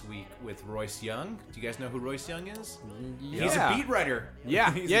beef this week with Royce Young. Do you guys know who Royce Young is? Yeah. He's a beat writer.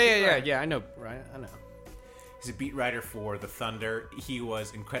 Yeah. He's a beat writer. Yeah. I know, right? I know. He's a beat writer for The Thunder. He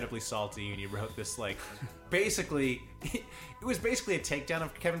was incredibly salty, and he wrote this, basically, it was basically a takedown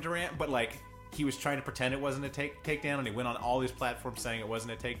of Kevin Durant, but, he was trying to pretend it wasn't a takedown, and he went on all these platforms saying it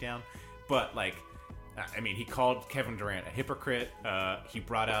wasn't a takedown. But, he called Kevin Durant a hypocrite. He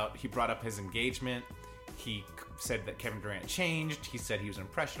brought up his engagement. He said that Kevin Durant changed. He said he was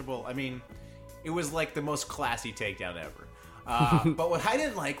impressionable. It was, the most classy takedown ever. But what I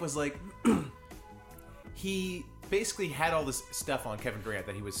didn't like was, he basically had all this stuff on Kevin Durant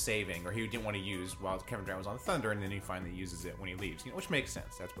that he was saving or he didn't want to use while Kevin Durant was on the Thunder, and then he finally uses it when he leaves, which makes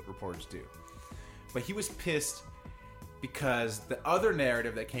sense. That's what reporters do. But he was pissed because the other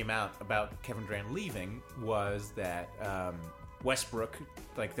narrative that came out about Kevin Durant leaving was that Westbrook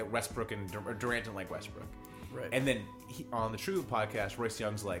and Durant didn't like Westbrook. Right. And then on the True podcast, Royce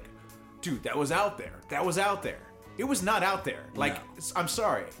Young's like, dude, that was out there. That was out there. It was not out there. I'm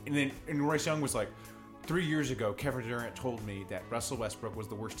sorry. And Royce Young was like, 3 years ago, Kevin Durant told me that Russell Westbrook was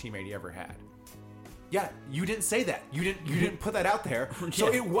the worst teammate he ever had. Yeah, you didn't say that. You didn't put that out there. So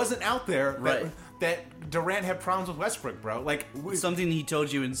it wasn't out there that Durant had problems with Westbrook, bro. Something he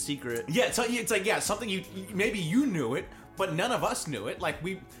told you in secret. Yeah, so it's something you maybe you knew it, but none of us knew it.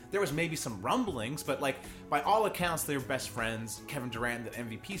 There was maybe some rumblings, but by all accounts, they were best friends. Kevin Durant, the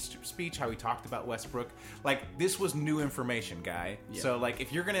MVP speech, how he talked about Westbrook, this was new information, guy. Yeah. So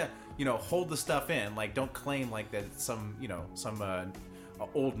if you're gonna hold the stuff in, don't claim that it's some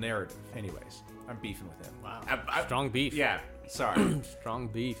old narrative. Anyways, I'm beefing with him. Wow, strong beef. Yeah, sorry, strong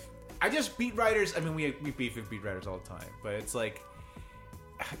beef. I just beat writers. We beef with beat writers all the time, but it's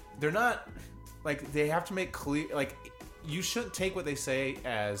they're not they have to make clear you shouldn't take what they say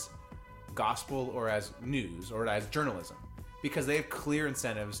as gospel or as news or as journalism, because they have clear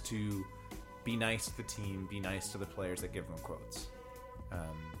incentives to be nice to the team, be nice to the players that give them quotes.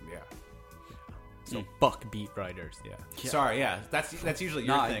 So fuck beat writers. Yeah. Sorry. Yeah. That's usually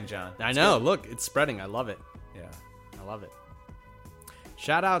your thing, John. I know. Look, it's spreading. I love it. Yeah. I love it.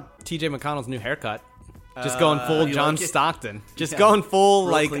 Shout out TJ McConnell's new haircut. Just going full John Stockton. Just going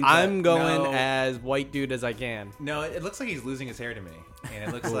full, I'm going as white dude as I can. No, it looks like he's losing his hair to me. And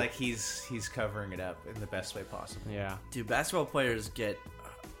it looks like he's covering it up in the best way possible. Yeah. Dude, basketball players get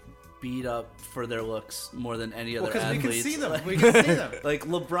beat up for their looks more than any other athletes. We can see them. We can see them.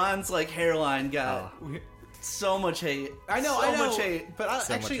 LeBron's hairline got so much hate. I know. Much hate. But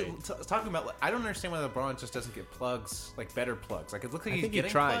talking about, I don't understand why LeBron just doesn't get plugs, better plugs. It looks like he's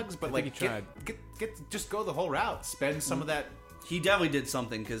getting plugs, but just go the whole route. Spend some of that. He definitely did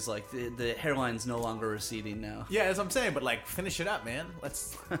something because the hairline's no longer receding now. Yeah, that's what I'm saying. But finish it up, man.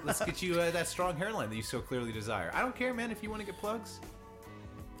 Let's get you that strong hairline that you so clearly desire. I don't care, man. If you want to get plugs.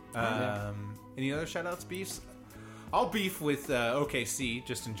 Any other shout outs, beefs? I'll beef with OKC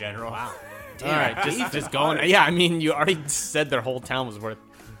just in general. Wow. All right, just going. Yeah, you already said their whole town was worth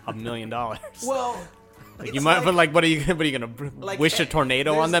 $1 million. Well, you might, but what are you gonna wish a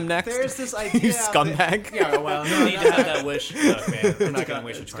tornado on them next? There's this idea, you scumbag. Yeah, well, you need to have that wish. Look, man, I'm not gonna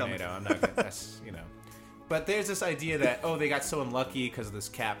wish a tornado. I'm not gonna. That's But there's this idea that they got so unlucky because of this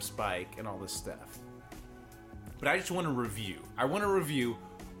cap spike and all this stuff. But I just want to review. I want to review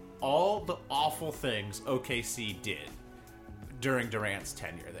all the awful things OKC did during Durant's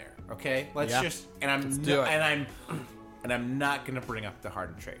tenure there. Okay, let's I'm not gonna bring up the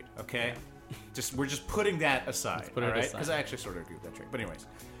Harden trade. Okay, we're just putting that aside. All right, because I actually sort of agree with that trade. But anyways,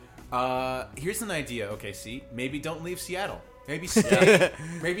 here's an idea. OKC, maybe don't leave Seattle. Maybe stay.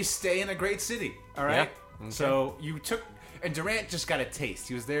 Maybe stay in a great city. All right. Yeah. Okay. So and Durant just got a taste.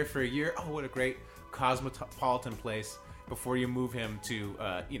 He was there for a year. Oh, what a great cosmopolitan place. Before you move him to,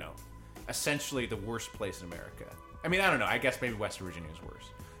 essentially the worst place in America. I don't know. I guess maybe West Virginia is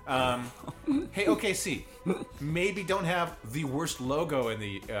worse. Hey, OKC, maybe don't have the worst logo in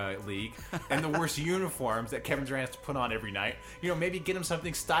the league and the worst uniforms that Kevin Durant has to put on every night. Maybe get him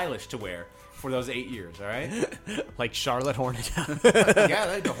something stylish to wear for those 8 years, all right? Like Charlotte Hornets. Yeah,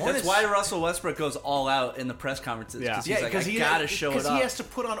 like the Hornets. That's why Russell Westbrook goes all out in the press conferences. Yeah. Because he's like, I gotta show it up. Because he has to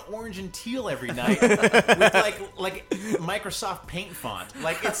put on orange and teal every night with like Microsoft Paint font.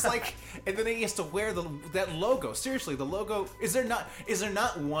 Like it's like, and then he has to wear that logo. Seriously, the logo. Is there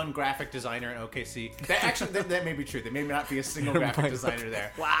not one graphic designer in OKC? That may be true. There may not be a single graphic designer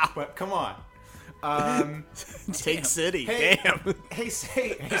there. Wow. But come on. Take City. Hey, Damn. Hey,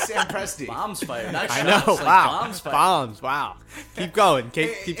 Sam Presti. Bombs fired. Not I know. shots, like Wow. bombs fired. Bombs. Wow. Keep going.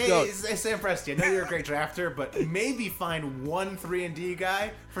 Keep going. Hey, Sam Presti, I know you're a great drafter, but maybe find one 3-and-D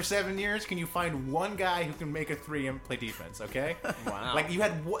guy for 7 years. Can you find one guy who can make a 3 and play defense, okay? Wow. Like,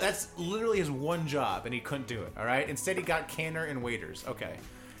 that's literally his one job, and he couldn't do it, all right? Instead, he got Canner and Waiters. Okay.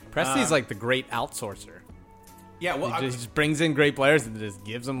 Presti's like the great outsourcer. Yeah, well, He just brings in great players and just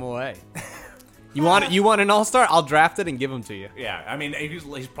gives them away. You want an all-star? I'll draft it and give them to you. yeah, I mean, he's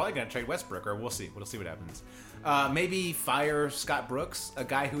probably going to trade Westbrook, or we'll see. We'll see what happens. Maybe fire Scott Brooks, a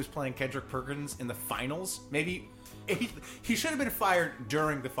guy who was playing Kendrick Perkins in the finals. Maybe he should have been fired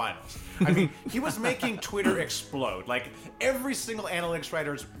during the finals. I mean, he was making Twitter explode. Like, every single analytics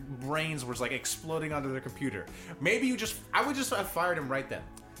writer's brains was, like, exploding onto their computer. Maybe I would just have fired him right then.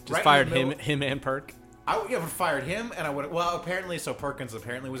 Just right fired in the middle. him and Perk. I would have fired him, and I would. Well, Perkins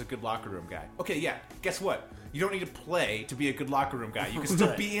apparently was a good locker room guy. Okay, yeah. Guess what? You don't need to play to be a good locker room guy. You can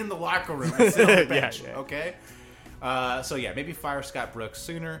still be in the locker room and sit on the bench. Yeah. Okay. So yeah, maybe fire Scott Brooks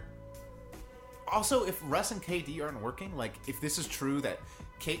sooner. Also, if Russ and KD aren't working, like if this is true that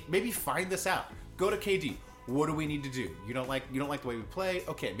maybe find this out. Go to KD. What do we need to do? You don't like the way we play?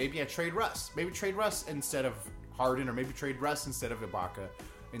 Okay, maybe I trade Russ. Maybe trade Russ instead of Harden, or maybe trade Russ instead of Ibaka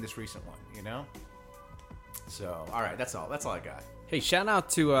in this recent one. So, all right, that's all I got. Hey, shout out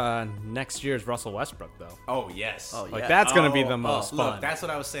to next year's Russell Westbrook, though. Oh, yes. Oh, yeah. Like, that's going to be the most fun. Look, that's what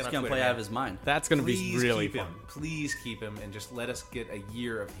I was saying He's on going to Twitter. play out of his mind. That's going to be really keep fun. him. Please keep him and just let us get a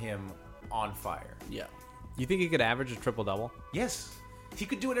year of him on fire. Yeah. You think he could average a triple-double? Yes. He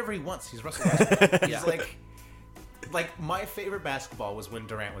could do whatever he wants. He's Russell Westbrook. He's Yeah. like my favorite basketball was when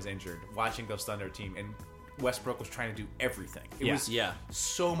Durant was injured, watching those Thunder team, and Westbrook was trying to do everything. It was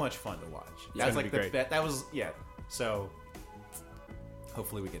so much fun to watch. Yeah, That's it's like gonna be great. that was So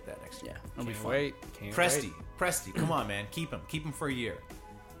hopefully we get that next year. Yeah. It'll be Can't fun. wait. Can't wait. Presti, come on, man, keep him for a year.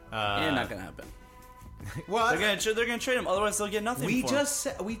 Yeah, not going to happen. Well, They're gonna trade him. Otherwise, they'll get nothing. we for him.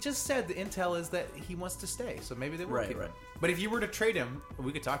 just said the intel is that he wants to stay, so maybe they will Right, keep him. right. But if you were to trade him,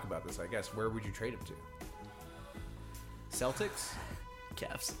 we could talk about this, I guess. Where would you trade him to? Celtics?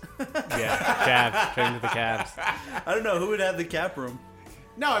 Cavs. Yeah, Cavs. Trade him to the Cavs. I don't know who would have the cap room.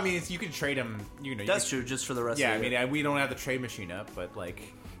 No, I mean you could trade him. That's true, just for the rest. Yeah, of I the year. mean we don't have the trade machine up, but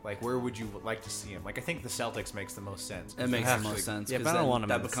like where would you like to see him? Like I think the Celtics makes the most sense. It makes the most sense. Yeah, but 'cause I don't then want him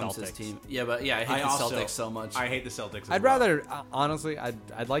that in the becomes his Celtics. team. Yeah, but I hate the Celtics so much. I hate the Celtics. I'd rather, honestly,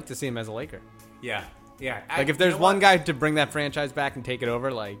 I'd like to see him as a Laker. Yeah. Like if there's one guy to bring that franchise back and take it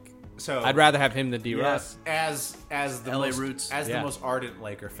over, like So I'd rather have him than D-Russ. As the LA most, roots. as Yeah. the most ardent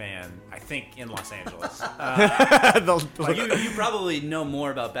Laker fan, I think in Los Angeles. You probably know more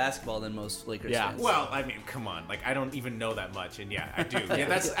about basketball than most Lakers Yeah. fans. Well, I mean, come on. Like, I don't even know that much, and yeah, I do. Yeah,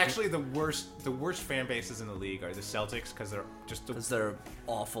 that's actually the worst. The worst fan bases in the league are the Celtics because they're just because they're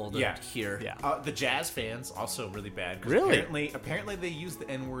awful to hear. Yeah. The Jazz fans also really bad. 'Cause Really? Apparently, they use the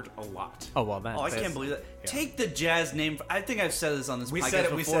N word a lot. Oh well, man. Oh, I can't believe that. Take the Jazz name. I think I've said this on this We podcast said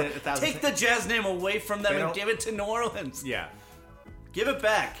it- before. we said it 1,000 Take the Jazz name away from them They and don't- give it to New Orleans. Yeah, Give it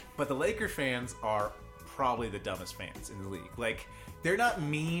back. but the Laker fans are probably the dumbest fans in the league. Like, they're not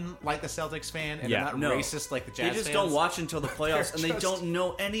mean like the Celtics fan, and Yeah. they're not No. racist like the Jazz They just fans. don't watch until the playoffs, and they just- don't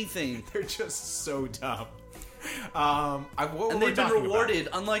know anything. They're just so dumb. What And were we they've been talking rewarded,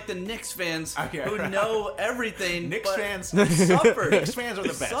 unlike the Knicks fans Okay, who right. know everything. Knicks but fans suffered. Knicks fans are the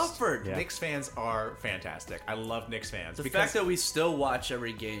They best. Suffered. Yeah. Knicks fans are fantastic. I love Knicks fans. The because fact that we still watch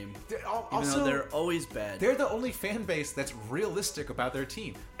every game, even also, though they're always bad. they're the only fan base that's realistic about their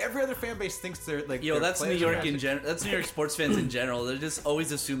team. Every other fan base thinks they're like. Yo, their that's New players are York in fantastic. general. That's New York sports fans in general. They just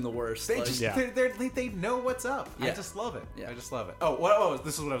always assume the worst. They Like, just Yeah. they know what's up. I Yeah. just love it. Yeah. I just love it.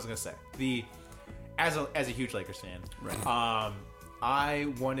 This is what I was gonna say. As a huge Lakers fan, I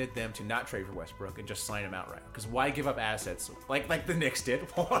wanted them to not trade for Westbrook and just sign him outright. Because why give up assets like the Knicks did?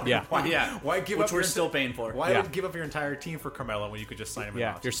 Yeah. Why give which up we're your, still paying for. Why Yeah. would give up your entire team for Carmelo when you could just sign him?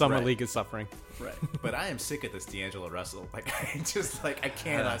 Yeah, in your summer Right. league is suffering. Right. But I am sick of this D'Angelo Russell. Like I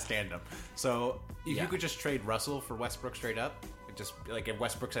cannot stand him. So if Yeah. you could just trade Russell for Westbrook straight up, Just like if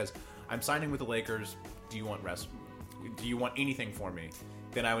Westbrook says, "I'm signing with the Lakers. Do you want anything for me?"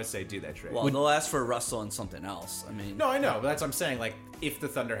 Then I would say do that trade. Well, they'll ask for Russell and something else. I mean, no, I know, but that's what I'm saying. Like, if the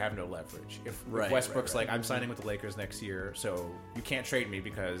Thunder have no leverage, if Westbrook's like, "I'm signing with the Lakers next year, so you can't trade me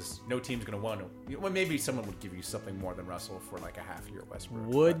because no team's going to want to." Well, maybe someone would give you something more than Russell for like a half year Westbrook.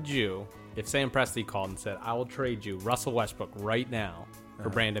 Would you, if Sam Presti called and said, "I will trade you Russell Westbrook right now for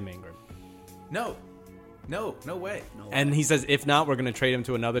Brandon Ingram"? No way. And he says, if not, we're going to trade him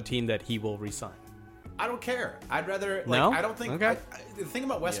to another team that he will resign. I don't care. I'd rather. Like, No? I don't think. Okay. The thing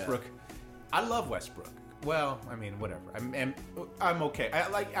about Westbrook, I love Westbrook. Well, I mean, whatever. I'm okay.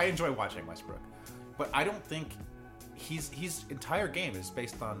 I enjoy watching Westbrook, but I don't think his entire game is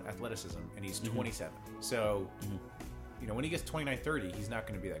based on athleticism, and he's 27. So, when he gets 29, 30, he's not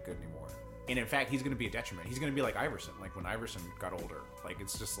going to be that good anymore. And in fact, he's going to be a detriment. He's going to be like Iverson. Like when Iverson got older, like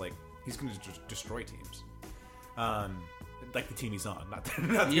it's just like he's going to destroy teams. Like the team he's on, not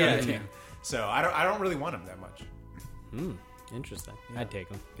the other team. So I don't really want him that much. Interesting. I'd take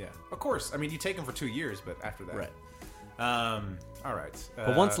him. Yeah, of course. I mean, you take him for 2 years, but after that, Right. All right.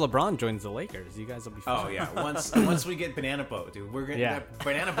 But once LeBron joins the Lakers, you guys will be fine. Oh yeah, once we get Banana Boat, dude, we're gonna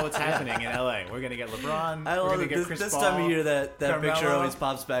Banana Boat's happening in LA. We're gonna get LeBron. I we're love gonna it. get Chris This Paul, time of year that Carmelo. picture always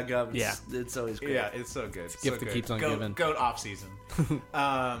pops back up. It's always great. Yeah, it's so good. Gift that keeps on giving. Goat off season.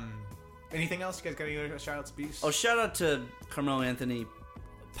 Anything else? You guys got any other shout outs, Beefs? Oh, shout out to Carmelo Anthony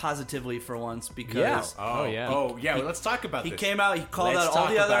positively for once because Oh yeah. Well, let's talk about he this. came out, he called Let's out all talk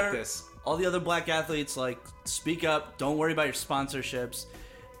the about other this. all the other black athletes, like, speak up, don't worry about your sponsorships.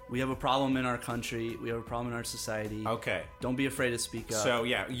 We have a problem in our country. We have a problem in our society. Okay. Don't be afraid to speak up. So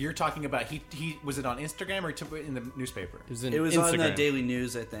yeah, you're talking about he was it on Instagram or he took it in the newspaper? It It was on the Daily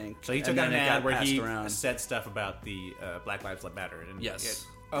News, I think. So he took and out an then it ad got where passed he around. said stuff about the Black Lives Matter. And Yes.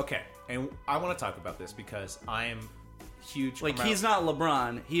 Okay, and I want to talk about this because I am huge. Like, he's not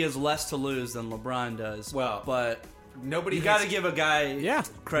LeBron. He has less to lose than LeBron does. Well, but nobody. you got to give a guy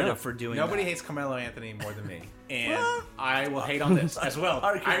credit No. for doing Nobody that. hates Carmelo Anthony more than me, and I will hate on this as well.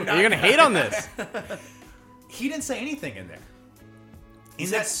 I'm not You're gonna hate on this. He didn't say anything in there. He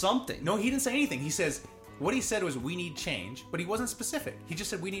said something. No, he didn't say anything. He says what he said was we need change, but he wasn't specific. He just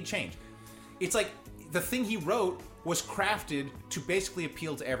said we need change. It's like the thing he wrote was crafted to basically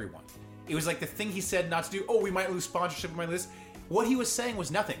appeal to everyone. It was like the thing he said not to do. Oh, we might lose sponsorship. We might lose. What he was saying was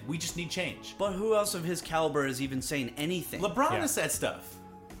nothing. We just need change. But who else of his caliber is even saying anything? LeBron has said stuff.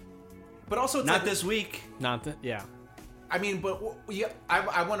 But also, it's Not like, this week. Yeah. I mean, but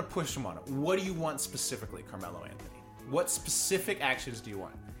I want to push him on it. What do you want specifically, Carmelo Anthony? What specific actions do you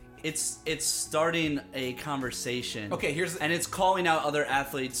want? It's starting a conversation. Okay, and it's calling out other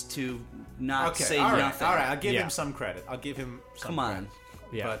athletes to not say nothing. All right, I'll give him some credit. I'll give him some Come on. credit.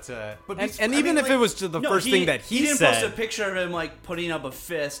 Yeah. But and even if it was to the first thing that he didn't said, post a picture of him like putting up a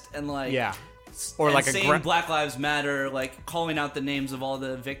fist and like or and like saying Black Lives Matter, like calling out the names of all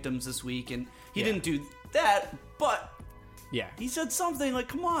the victims this week, and he didn't do that, but he said something. Like,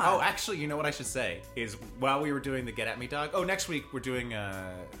 come on. Oh, actually, you know what I should say is while we were doing the Get At Me Dog. Oh, next week we're doing.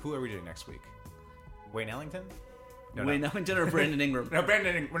 Who are we doing next week? Wayne Ellington. No, Wayne Ellington or Brandon Ingram? No,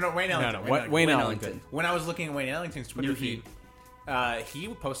 Brandon Ingram. No, Wayne Ellington. Wayne Ellington. When I was looking at Wayne Ellington's Twitter New feed, he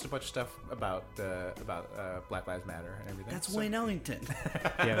would post a bunch of stuff about Black Lives Matter and everything. That's Wayne Ellington.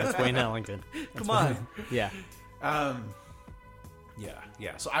 Yeah, that's Wayne Ellington. Come on. Yeah.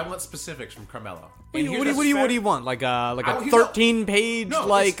 Yeah. So I want specifics from Carmelo. What do you want? Like a 13-page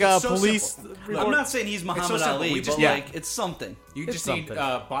it's so police simple. report? I'm not saying he's Muhammad simple. Ali, We just- but yeah. like it's something. You It's just need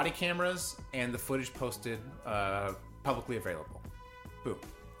something. body cameras and the footage posted publicly available. Boom.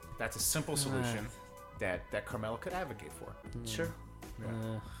 That's a simple solution that Carmelo could advocate for. Sure.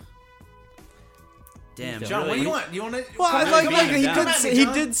 Damn, John, what do you want? You want to? Well, he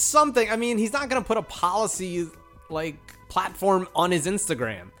did something. I mean, he's not gonna put a policy platform on his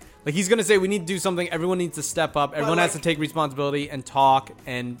Instagram. Like, he's gonna say we need to do something. Everyone needs to step up. Everyone has to take responsibility and talk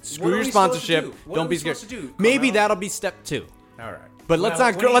and screw your sponsorship. Don't be scared. Maybe that'll be step 2. All right. But let's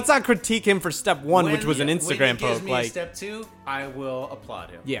not critique him for step 1, which was an Instagram post. Like step 2, I will applaud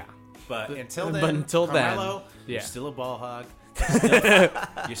him. Yeah. But until then, Carmelo, you're still a ball hog.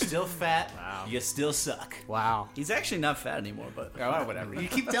 You're still fat. Wow. You still suck. Wow. He's actually not fat anymore, but whatever. You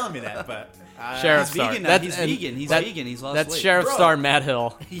keep telling me that, but Sheriff he's Star. vegan now. He's vegan. He's vegan. He's lost weight. That's Sheriff Star Matt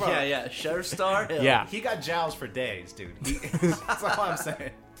Hill. Yeah. Sheriff Star Hill. Yeah. He got jowls for days, dude. That's all I'm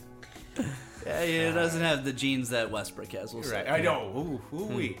saying. Yeah, he doesn't have the genes that Westbrook has. We'll say. Right. I know.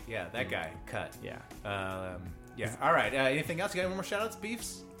 Ooh. Yeah, that guy cut. Yeah. Yeah. All right. Anything else? You got any more shout-outs,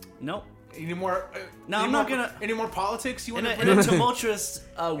 Beefs? Nope. Any more? No, I'm not gonna. Any more politics? You want in a tumultuous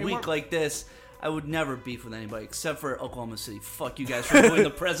week like this, I would never beef with anybody except for Oklahoma City. Fuck you guys for booing the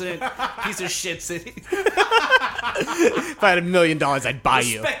president. Piece of shit city. If I had $1 million, I'd buy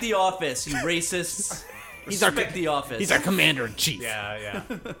you. Respect the office, you racists. Respect the office. He's our commander in chief. Yeah.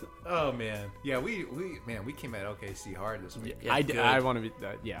 Oh man. Yeah, we came at OKC hard this week. Yeah, I want to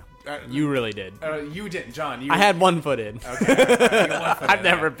be. You really did. You didn't, John. I had 1 foot in. Okay. I've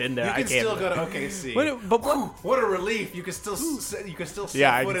never been there. You can I can't still go to OKC. But what a relief! You can still set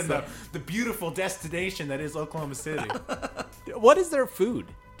foot in the beautiful destination that is Oklahoma City. What is their food?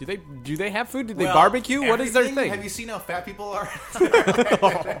 Do they have food? Do they barbecue? What is their thing? Have you seen how fat people are?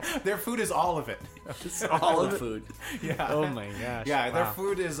 Their food is all of it. It's all the food. Yeah. Oh my gosh. Yeah, their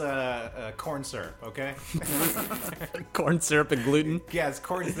food is corn syrup. Okay. Corn syrup and gluten. Yeah, it's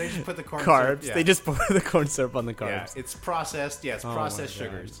corn. They just put the corn carbs. syrup. Yeah. They just pour the corn syrup on the carbs. Yeah, it's processed. Yeah, it's processed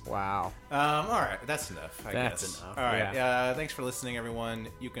sugars. Wow. All right, that's enough. I That's guess. enough, All right. yeah. Thanks for listening, everyone.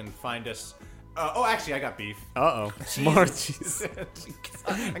 You can find us. Actually, I got beef. Uh-oh. More cheese.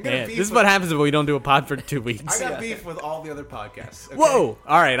 I'm gonna Man, beef this is with- what happens when we don't do a pod for 2 weeks. I got beef with all the other podcasts. Okay? Whoa!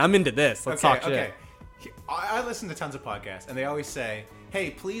 All right, I'm into this. Let's talk shit. Okay. I listen to tons of podcasts, and they always say, "Hey,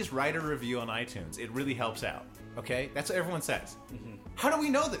 please write a review on iTunes. It really helps out." Okay, that's what everyone says. Mm-hmm. How do we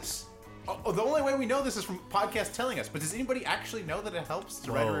know this? The only way we know this is from podcasts telling us. But does anybody actually know that it helps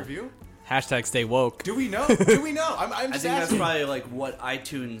to write a review? Hashtag stay woke. Do we know? Do we know? I'm I just think that's asking. probably like what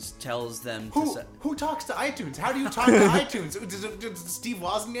iTunes tells them to say. Who talks to iTunes? How do you talk to iTunes? Does Steve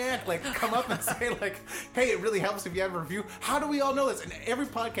Wozniak come up and say "Hey, it really helps if you have a review"? How do we all know this? And every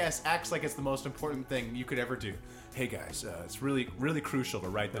podcast acts like it's the most important thing you could ever do. Hey guys, it's really, really crucial to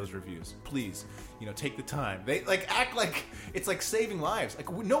write those reviews. Please, take the time. They act like it's like saving lives.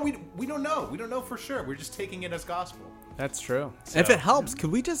 We don't know. We don't know for sure. We're just taking it as gospel. That's true. So- If it helps,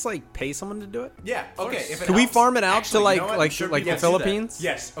 could we just pay someone to do it? Yeah. Okay. If it Could we helps- farm it out Actually, to you know what? like Sure, the yes, do that. Philippines?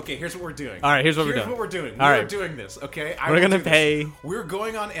 Yes. Okay. Here's what we're doing. All right, here's what we're doing. All All right. right. We're doing this. Okay. We're gonna pay- We're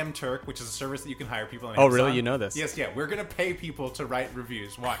going on MTurk, which is a service that you can hire people on. Oh, Amazon. really? You know this? Yes. Yeah. We're gonna pay people to write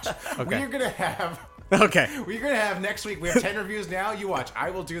reviews. Watch. Okay. We're gonna have. Okay. We're gonna have next week. We have 10 reviews now. You watch.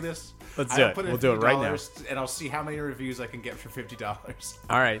 I will do this. Let's I do will it. put in We'll do it right now. $50, and I'll see how many reviews I can get for $50.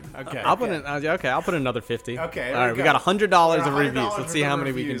 All right. Okay. I'll put in. Okay. I'll put another 50. Okay, there All right. we We go. got $100 of $100 reviews. Let's see worth how of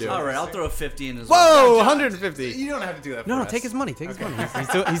many we can reviews. do. All right, I'll throw 50 in as well. Whoa! John, 150. You don't have to do that. No, for no, us. take his money. Take his Okay. money.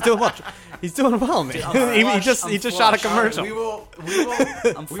 He's doing well. He's doing well, man. he just shot a commercial. We will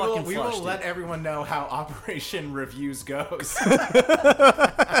I'm fucking we will flushed, let dude. everyone know how Operation Reviews goes.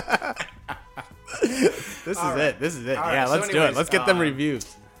 This All is right. it. This is it. All Yeah, right, so let's do it. anyways, Let's get them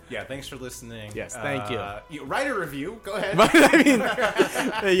reviews. Yeah, thanks for listening. Yes, thank you. Write a review. Go ahead.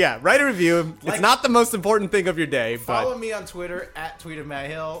 Yeah, write a review. It's not the most important thing of your day, Follow but me on Twitter at Tweet of Matt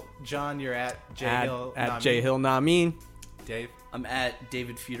Hill. John, you're at JHill. at J Hill Namin. Dave. I'm at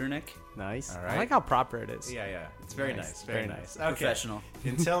David Feudernick. Nice. All right. I like how proper it is. Yeah, yeah. It's very nice. Very nice. Okay. Professional.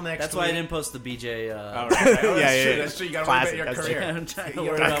 Until next That's week. why I didn't post the BJ. All right. Oh, Yeah, that's yeah, true. yeah. That's true. You gotta Classic, worry about that's your career. I'm trying to You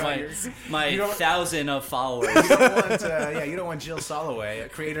worry gotta about worry my You don't- 1,000 of followers. You don't want, you don't want Jill Soloway, a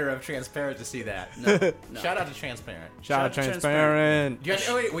creator of Transparent, to see that. No. Shout out to Transparent. Shout out out to Transparent. You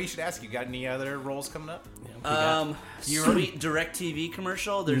got, wait, you should ask. You got any other roles coming up? Sweet DirecTV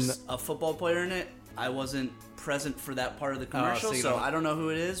commercial. There's a football player in it. I wasn't present for that part of the commercial, so you so don't- I don't know who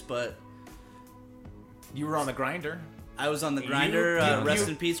it is, but You were on the Grinder. I was on the Grinder. you- Rest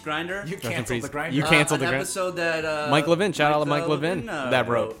in peace, Grinder. You in canceled peace. the Grinder. You canceled the an Grinder. episode that Mike Levin. Shout out to Mike Levin. That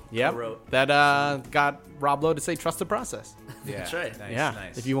wrote. Yep. co-wrote. That got Rob Lowe to say trust the process. Yeah, That's right. Nice, Yeah.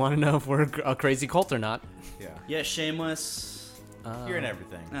 nice. If you want to know if we're a crazy cult or not. yeah. Yeah, Shameless. You're in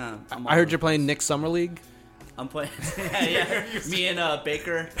everything. I'm I heard you're playing Nick Summer League. I'm playing. yeah. Me and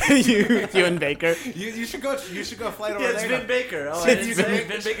Baker. you and Baker. You should go. You should go flight over Yeah, it's there. Vin Baker. Oh, I It's didn't Vin say Baker.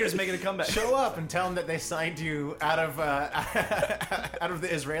 Vin Baker's making a comeback. Show up and tell them that they signed you out of out of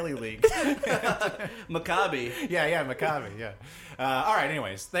the Israeli league. Maccabi. Yeah, Maccabi. Yeah. All right.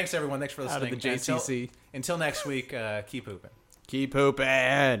 Anyways, thanks everyone. Thanks for Out of listening. the JCC. Until next week. Keep hooping. Keep hooping.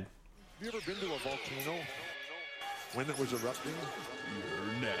 Have you ever been to a volcano when it was erupting?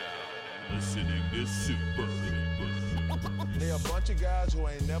 You're now listening to Super Hooper. They're a bunch of guys who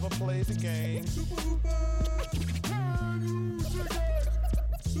ain't never played the game.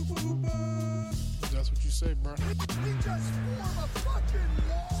 That's what you say, bro. We just form a fucking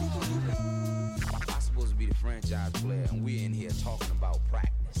wall. I'm supposed to be the franchise player, and we're in here talking about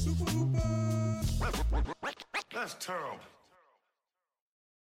practice. That's terrible.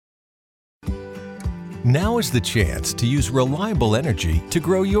 Now is the chance to use reliable energy to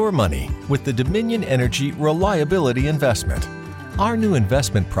grow your money with the Dominion Energy Reliability Investment. Our new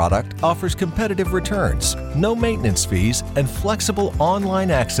investment product offers competitive returns, no maintenance fees, and flexible online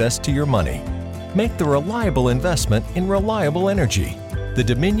access to your money. Make the reliable investment in reliable energy. The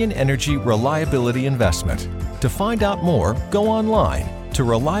Dominion Energy Reliability Investment. To find out more, go online to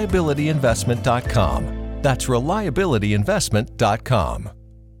reliabilityinvestment.com. That's reliabilityinvestment.com.